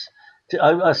oblivious.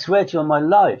 I swear to you on my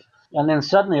life. And then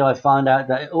suddenly I find out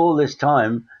that all this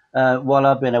time, while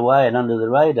I've been away and under the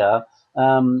radar,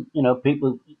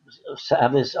 people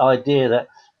have this idea that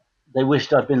they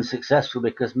wished I'd been successful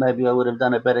because maybe I would have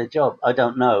done a better job. I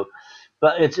don't know.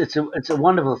 But it's a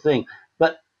wonderful thing.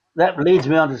 But that leads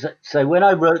me on to say, when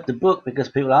I wrote the book, because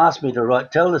people asked me to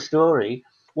tell the story,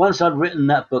 once I'd written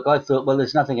that book, I thought, well,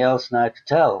 there's nothing else now to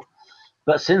tell.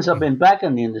 But since I've been back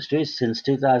in the industry since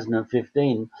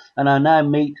 2015, and I now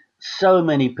meet so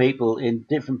many people in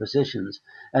different positions,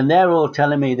 and they're all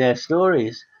telling me their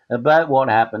stories about what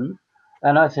happened,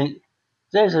 and I think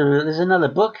there's another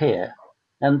book here.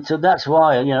 And so that's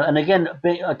why, and again,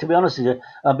 to be honest with you,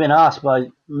 I've been asked by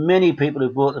many people who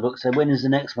bought the book, say, when is the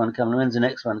next one coming? When's the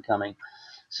next one coming?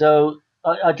 So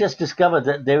I just discovered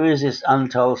that there is this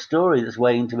untold story that's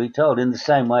waiting to be told, in the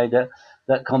same way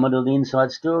that Commodore the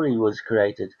Inside Story was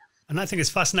created. And I think it's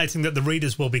fascinating that the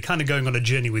readers will be kind of going on a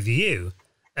journey with you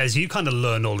as you kind of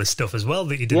learn all this stuff as well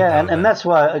that you didn't know. And that's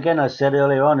why, again, I said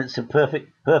earlier on, it's a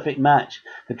perfect match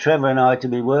for Trevor and I to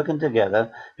be working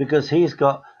together, because he's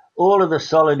got all of the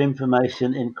solid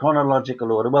information in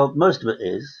chronological order. Well, most of it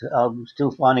is. I'm still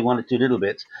finding one or two little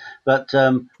bits, but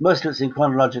most of it's in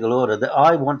chronological order that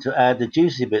I want to add the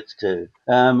juicy bits to,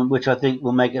 which I think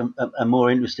will make a more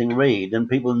interesting read. And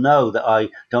people know that I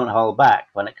don't hold back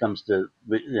when it comes to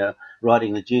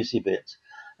writing the juicy bits.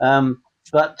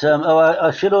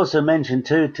 I should also mention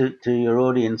too to your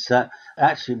audience that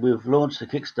actually we've launched a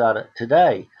Kickstarter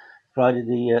today, Friday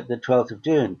the 12th of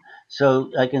June.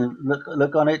 So I can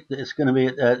look on it. It's going to be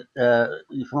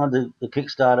you find the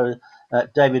Kickstarter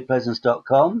at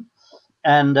davidpleasance.com.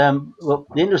 And the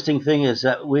interesting thing is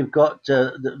that we've got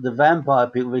the vampire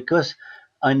people, because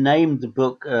I named the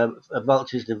book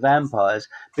Vultures to Vampires,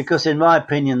 because in my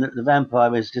opinion the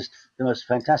vampire is just the most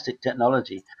fantastic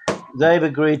technology. They've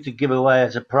agreed to give away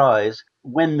as a prize,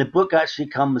 when the book actually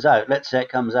comes out. Let's say it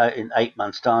comes out in 8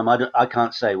 months' time. I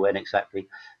can't say when exactly,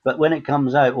 but when it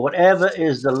comes out, whatever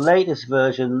is the latest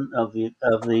version of the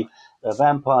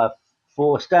Vampire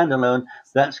 4 standalone,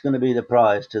 that's going to be the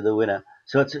prize to the winner.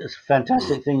 So it's a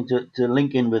fantastic thing to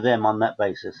link in with them on that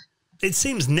basis. It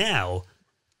seems now,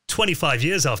 25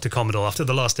 years after Commodore, after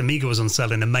the last Amiga was on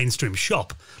sale in a mainstream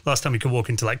shop, last time you could walk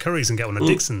into like Curry's and get one at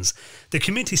Dickinson's, the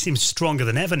community seems stronger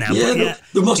than ever now. Yeah, but yet,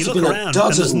 there must you have look been around a and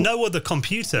there's dozen. no other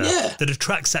computer that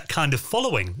attracts that kind of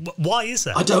following. Why is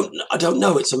that? I don't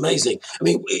know. It's amazing. I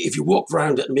mean, if you walk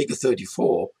around at Amiga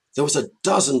 34, there was a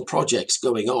dozen projects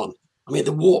going on. I mean,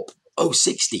 the Warp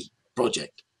 060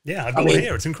 project. Yeah, I've got one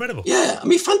here. It's incredible. Yeah, I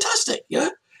mean, fantastic.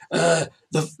 The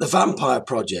Vampire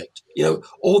project.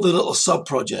 All the little sub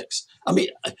projects. I mean,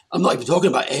 I'm not even talking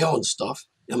about a-eon stuff.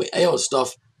 I mean, a-eon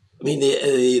stuff. I mean,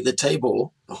 the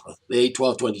table the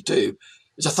A1222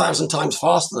 is 1,000 times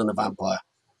faster than a Vampire.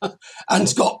 And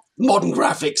it's got modern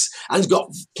graphics, and it's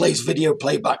got plays video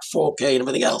playback 4K and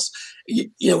everything else.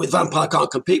 With Vampire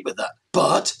can't compete with that.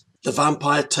 But the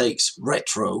Vampire takes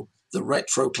the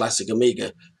retro classic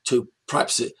Amiga, to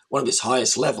perhaps one of its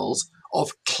highest levels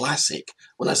of classic.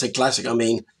 When I say classic, I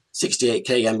mean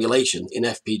 68K emulation in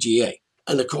FPGA.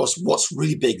 And of course, what's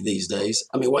really big these days,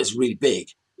 what is really big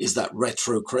is that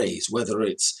retro craze, whether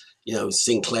it's,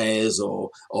 Sinclairs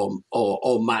or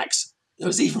Macs.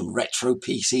 There's even retro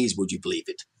PCs, would you believe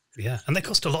it? Yeah, and they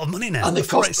cost a lot of money now. And they the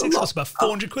 486 costs about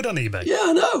 400 quid on eBay. Yeah,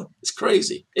 I know. It's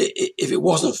crazy. If it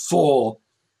wasn't for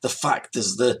the fact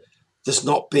there's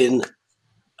not been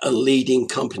a leading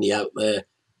company out there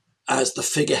as the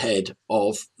figurehead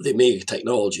of the Amiga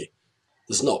technology.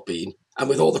 There's not been. And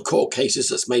with all the court cases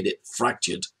that's made it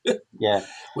fractured, yeah,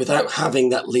 without having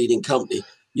that leading company,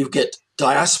 you get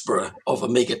diaspora of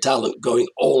Amiga talent going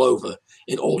all over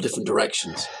in all different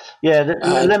directions. Yeah,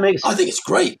 I think it's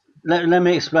great. Let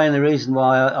me explain the reason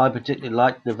why I particularly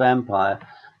like the Vampire.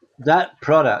 That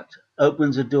product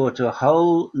opens a door to a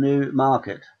whole new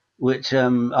market, which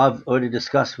I've already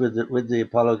discussed with the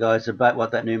Apollo guys about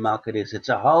what that new market is. It's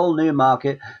a whole new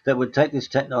market that would take this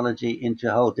technology into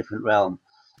a whole different realm.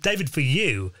 David, for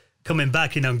you, coming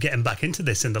back, and getting back into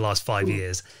this in the last 5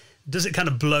 years, does it kind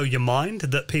of blow your mind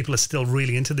that people are still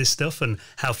really into this stuff and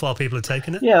how far people are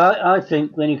taking it? Yeah, I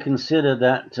think when you consider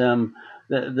that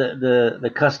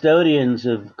the custodians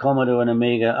of Commodore and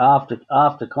Amiga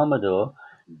after Commodore,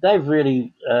 they've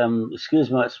really,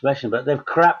 excuse my expression, but they've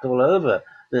crapped all over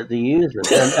the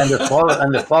users and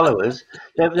the followers.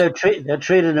 They're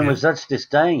treated them with such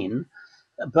disdain.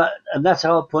 And that's the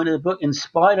whole point of the book. In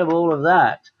spite of all of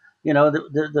that,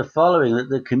 the following,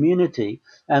 the community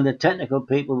and the technical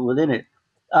people within it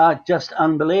are just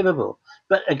unbelievable.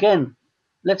 But again,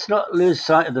 let's not lose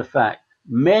sight of the fact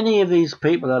many of these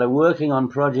people that are working on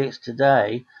projects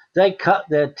today, they cut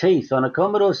their teeth on a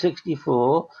Commodore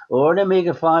 64 or an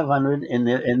Amiga 500 in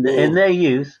their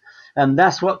youth, and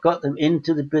that's what got them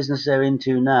into the business they're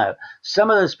into now. Some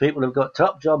of those people have got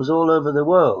top jobs all over the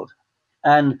world,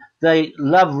 and they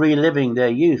love reliving their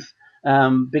youth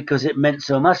because it meant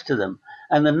so much to them.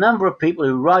 And the number of people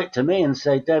who write to me and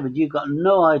say, David, you've got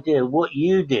no idea what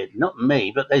you did, not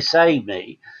me, but they say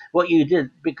me, what you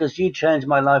did, because you changed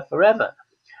my life forever.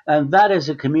 And that is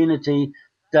a community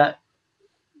that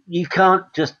you can't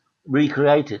just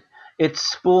recreate it. It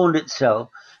spawned itself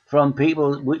from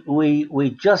people. We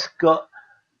just got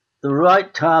the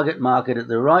right target market at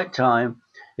the right time.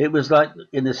 It was like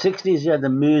in the 60s, you had the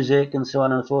music and so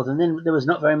on and so forth, and then there was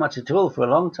not very much at all for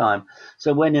a long time.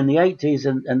 So when in the 80s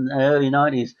and early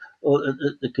 90s,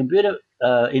 the computer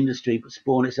industry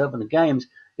spawned itself in the games,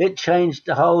 it changed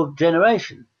the whole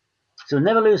generation. So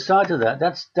never lose sight of that.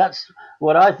 That's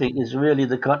what I think is really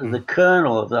the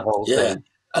kernel of the whole thing.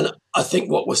 And I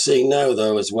think what we're seeing now,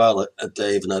 though, as well,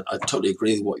 Dave, and I totally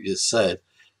agree with what you just said,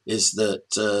 is that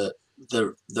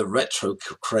the retro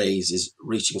craze is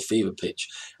reaching fever pitch,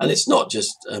 and it's not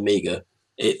just Amiga.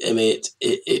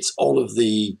 It's all of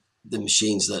the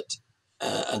machines that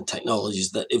and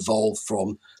technologies that evolved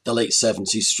from the late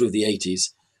 70s through the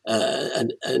 80s,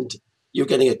 and you're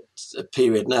getting a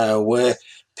period now where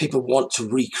people want to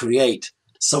recreate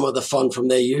some of the fun from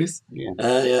their youth,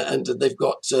 and they've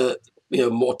got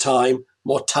more time,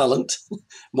 more talent,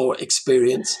 more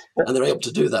experience, and they're able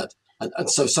to do that.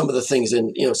 And so some of the things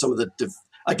in, some of the,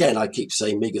 again, I keep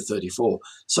saying Amiga 34,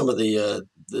 some of the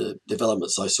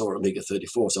developments I saw at Amiga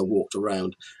 34 as I walked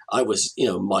around, I was,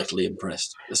 mightily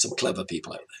impressed. There's some clever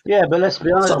people out there. Yeah, but let's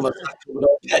be honest. Some of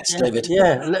pets, David.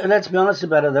 Yeah, let's be honest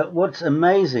about it. That what's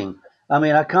amazing,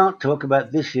 I can't talk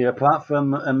about this year apart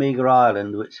from Amiga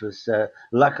Ireland, which was,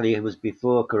 luckily it was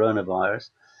before coronavirus.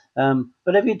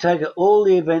 But if you take all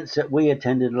the events that we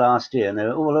attended last year, and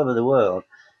they're all over the world,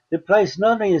 the place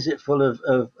not only is it full of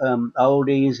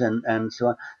oldies and so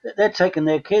on, they're taking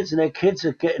their kids, and their kids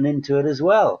are getting into it as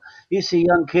well. You see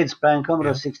young kids playing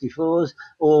Commodore 64s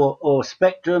or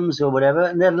Spectrums or whatever,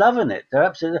 and they're loving it. They're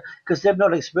absolutely, because they've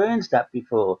not experienced that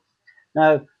before.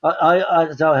 Now,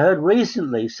 as I heard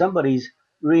recently, somebody's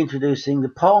reintroducing the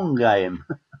Pong game.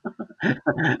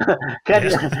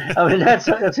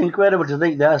 That's incredible to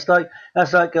think that.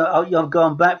 That's like I've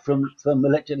gone back from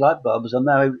electric light bulbs. I'm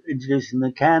now introducing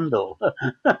the candle.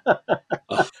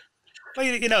 Well,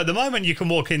 you know, at the moment you can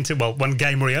walk into, well, when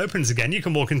Game reopens again, you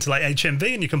can walk into like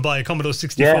HMV and you can buy a Commodore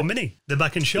 64 Mini. They're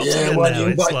back in shops again now.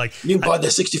 You can buy the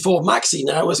 64 Maxi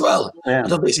now as well. Yeah. I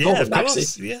don't think it's called the Maxi.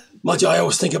 Course, yeah. Mind you, I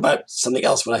always think about something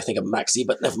else when I think of Maxi,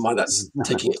 but never mind, that's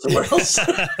taking it somewhere else.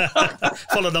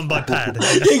 Followed on by Pad.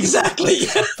 Exactly.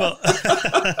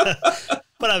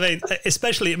 But I mean,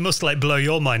 especially it must like blow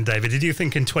your mind, David. Did you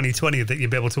think in 2020 that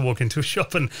you'd be able to walk into a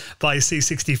shop and buy a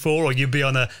C64, or you'd be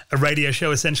on a radio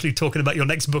show essentially talking about your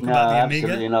next book about the Amiga?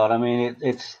 Absolutely not. I mean,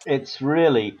 it's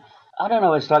really, I don't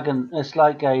know. It's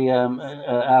like a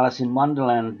Alice in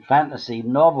Wonderland fantasy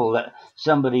novel that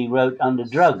somebody wrote under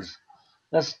drugs.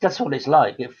 That's what it's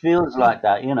like. It feels like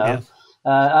that, you know.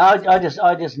 Yeah. I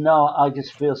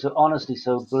just feel so honestly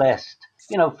so blessed.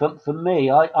 You know, for me,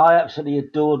 I absolutely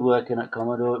adored working at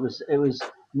Commodore. It was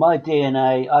my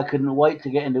DNA. I couldn't wait to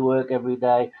get into work every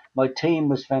day. My team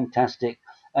was fantastic,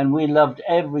 and we loved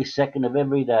every second of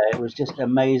every day. It was just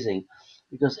amazing,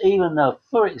 because even though,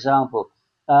 for example,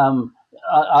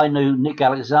 I knew Nick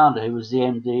Alexander, who was the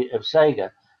MD of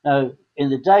Sega. Now, in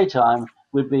the daytime,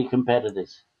 we'd be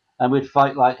competitors, and we'd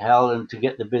fight like hell and to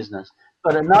get the business.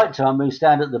 But at night time, we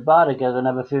stand at the bar together and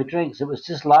have a few drinks. It was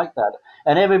just like that.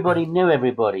 And everybody knew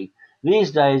everybody. These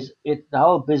days, the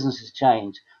whole business has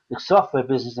changed. The software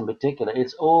business in particular,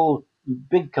 it's all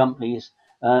big companies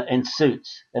in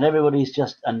suits. And everybody's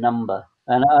just a number.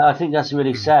 And I think that's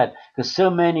really sad. Because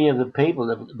so many of the people,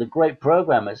 the great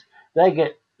programmers, they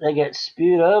get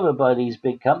spewed over by these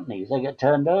big companies. They get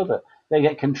turned over. They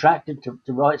get contracted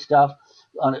to write stuff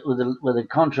on it with a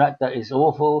contract that is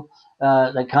awful.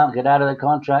 They can't get out of the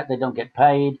contract. They don't get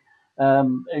paid.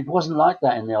 It wasn't like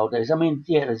that in the old days. I mean,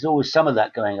 yeah, there's always some of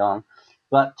that going on,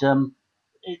 but to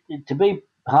be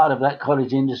part of that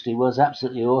cottage industry was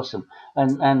absolutely awesome.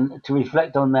 And to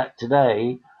reflect on that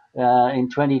today in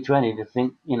 2020, to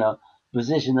think, you know, the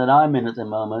position that I'm in at the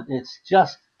moment, it's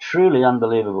just truly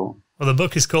unbelievable. Well, the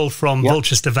book is called From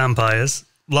Vultures to Vampires,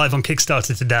 live on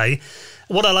Kickstarter today.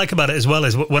 What I like about it as well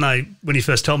is when you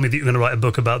first told me that you were going to write a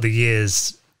book about the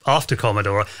years after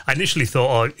Commodore, I initially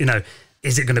thought,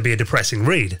 is it going to be a depressing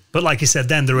read? But like you said,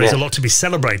 then there is a lot to be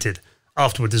celebrated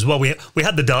afterwards as well. We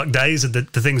had the dark days and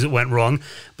the things that went wrong,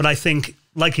 but I think,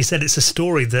 like you said, it's a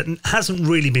story that hasn't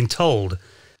really been told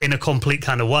in a complete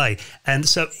kind of way. And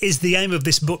so is the aim of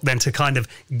this book then to kind of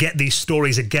get these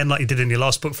stories again, like you did in your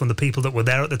last book, from the people that were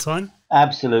there at the time?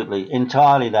 Absolutely,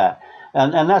 entirely that.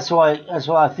 And that's why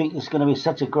I think it's going to be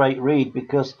such a great read,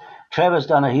 because Trevor's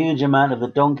done a huge amount of the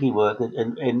donkey work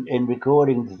in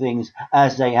recording the things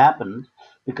as they happened,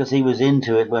 because he was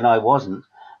into it when I wasn't.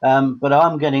 But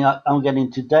I'm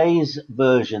getting today's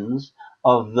versions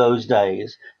of those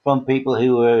days from people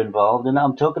who were involved, and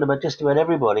I'm talking about just about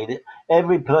everybody.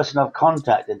 Every person I've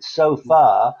contacted so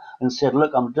far and said,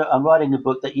 "Look, I'm writing a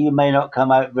book that you may not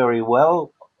come out very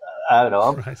well out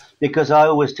of, right, because I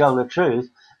always tell the truth.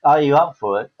 Are you up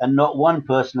for it?" And not one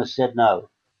person has said no.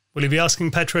 Will you be asking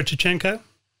Petro Chichenko?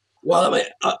 Well, I mean,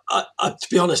 to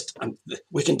be honest,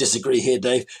 we can disagree here,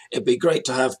 Dave. It'd be great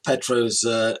to have Petro's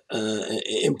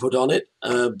input on it,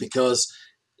 because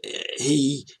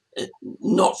he,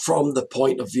 not from the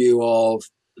point of view of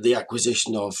the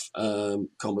acquisition of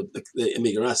the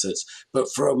Amiga assets, but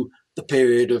from the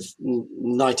period of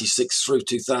 96 through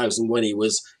 2000 when he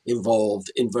was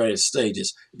involved in various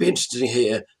stages. It'd be interesting to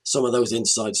hear some of those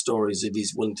inside stories if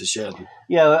he's willing to share them.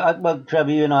 Yeah, well,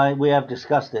 Trevor, you and I, we have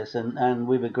discussed this, and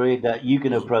we've agreed that you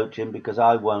can approach him because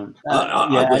I won't. I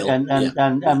will.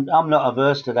 And I'm not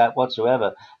averse to that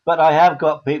whatsoever. But I have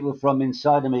got people from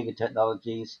inside Amiga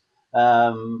Technologies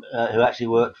who actually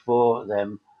worked for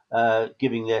them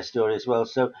giving their story as well.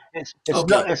 So it's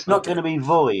not going to be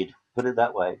void. Put it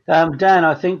that way. Dan,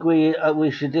 I think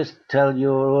we should just tell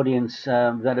your audience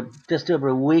that just over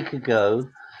a week ago,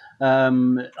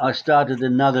 I started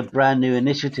another brand new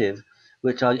initiative,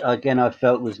 which I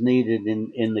felt was needed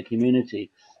in the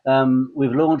community.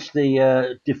 We've launched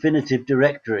the definitive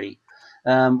directory.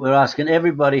 We're asking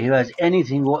everybody who has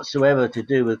anything whatsoever to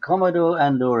do with Commodore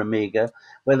and or Amiga,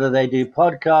 whether they do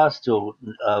podcasts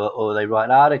or they write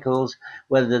articles,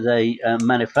 whether they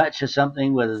manufacture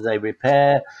something, whether they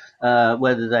repair,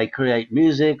 whether they create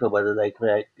music or whether they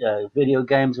create video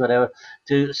games, whatever,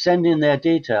 to send in their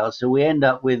details. So we end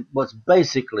up with what's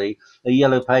basically a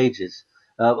yellow pages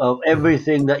of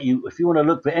everything that if you want to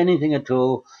look for anything at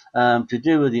all to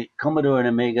do with the Commodore and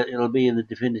Amiga, it'll be in the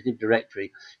definitive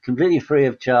directory, completely free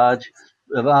of charge.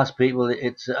 I've asked people,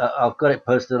 I've got it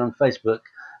posted on Facebook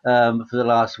for the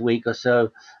last week or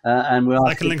so, and we're asking,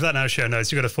 I can link that now, show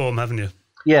notes. You've got a form, haven't you?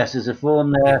 Yes, there's a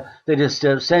form there. They just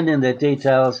send in their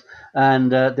details,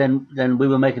 and then we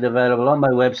will make it available on my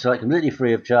website, completely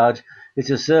free of charge. it's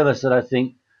a service that I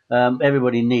think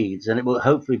everybody needs, and it will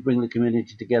hopefully bring the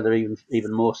community together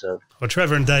even more so. Well,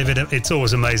 Trevor and David, it's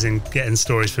always amazing getting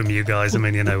stories from you guys. I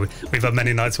mean, you know, we've had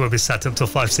many nights where we sat up till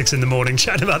 5, 6 in the morning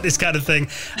chatting about this kind of thing,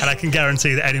 and I can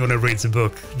guarantee that anyone who reads a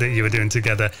book that you are doing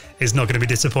together is not going to be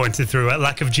disappointed through a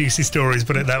lack of juicy stories,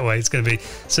 put it that way. It's going to be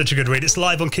such a good read. It's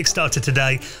live on Kickstarter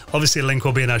today. Obviously, a link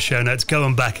will be in our show notes. Go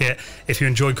and back it if you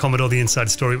enjoyed Commodore The Inside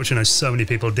Story, which I know so many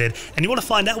people did, and you want to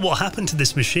find out what happened to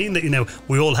this machine that, you know,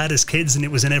 we all had as kids, and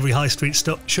it was in every high street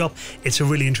shop. It's a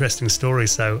really interesting story,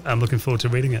 so I'm looking forward to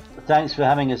reading it. Thanks for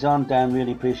having us on, Dan.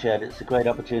 Really appreciate it. It's a great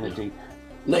opportunity.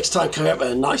 Next time, come out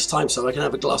at a nice time so I can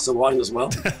have a glass of wine as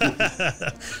well.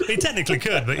 He technically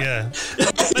could, but yeah.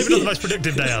 Maybe not the most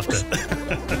productive day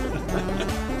after.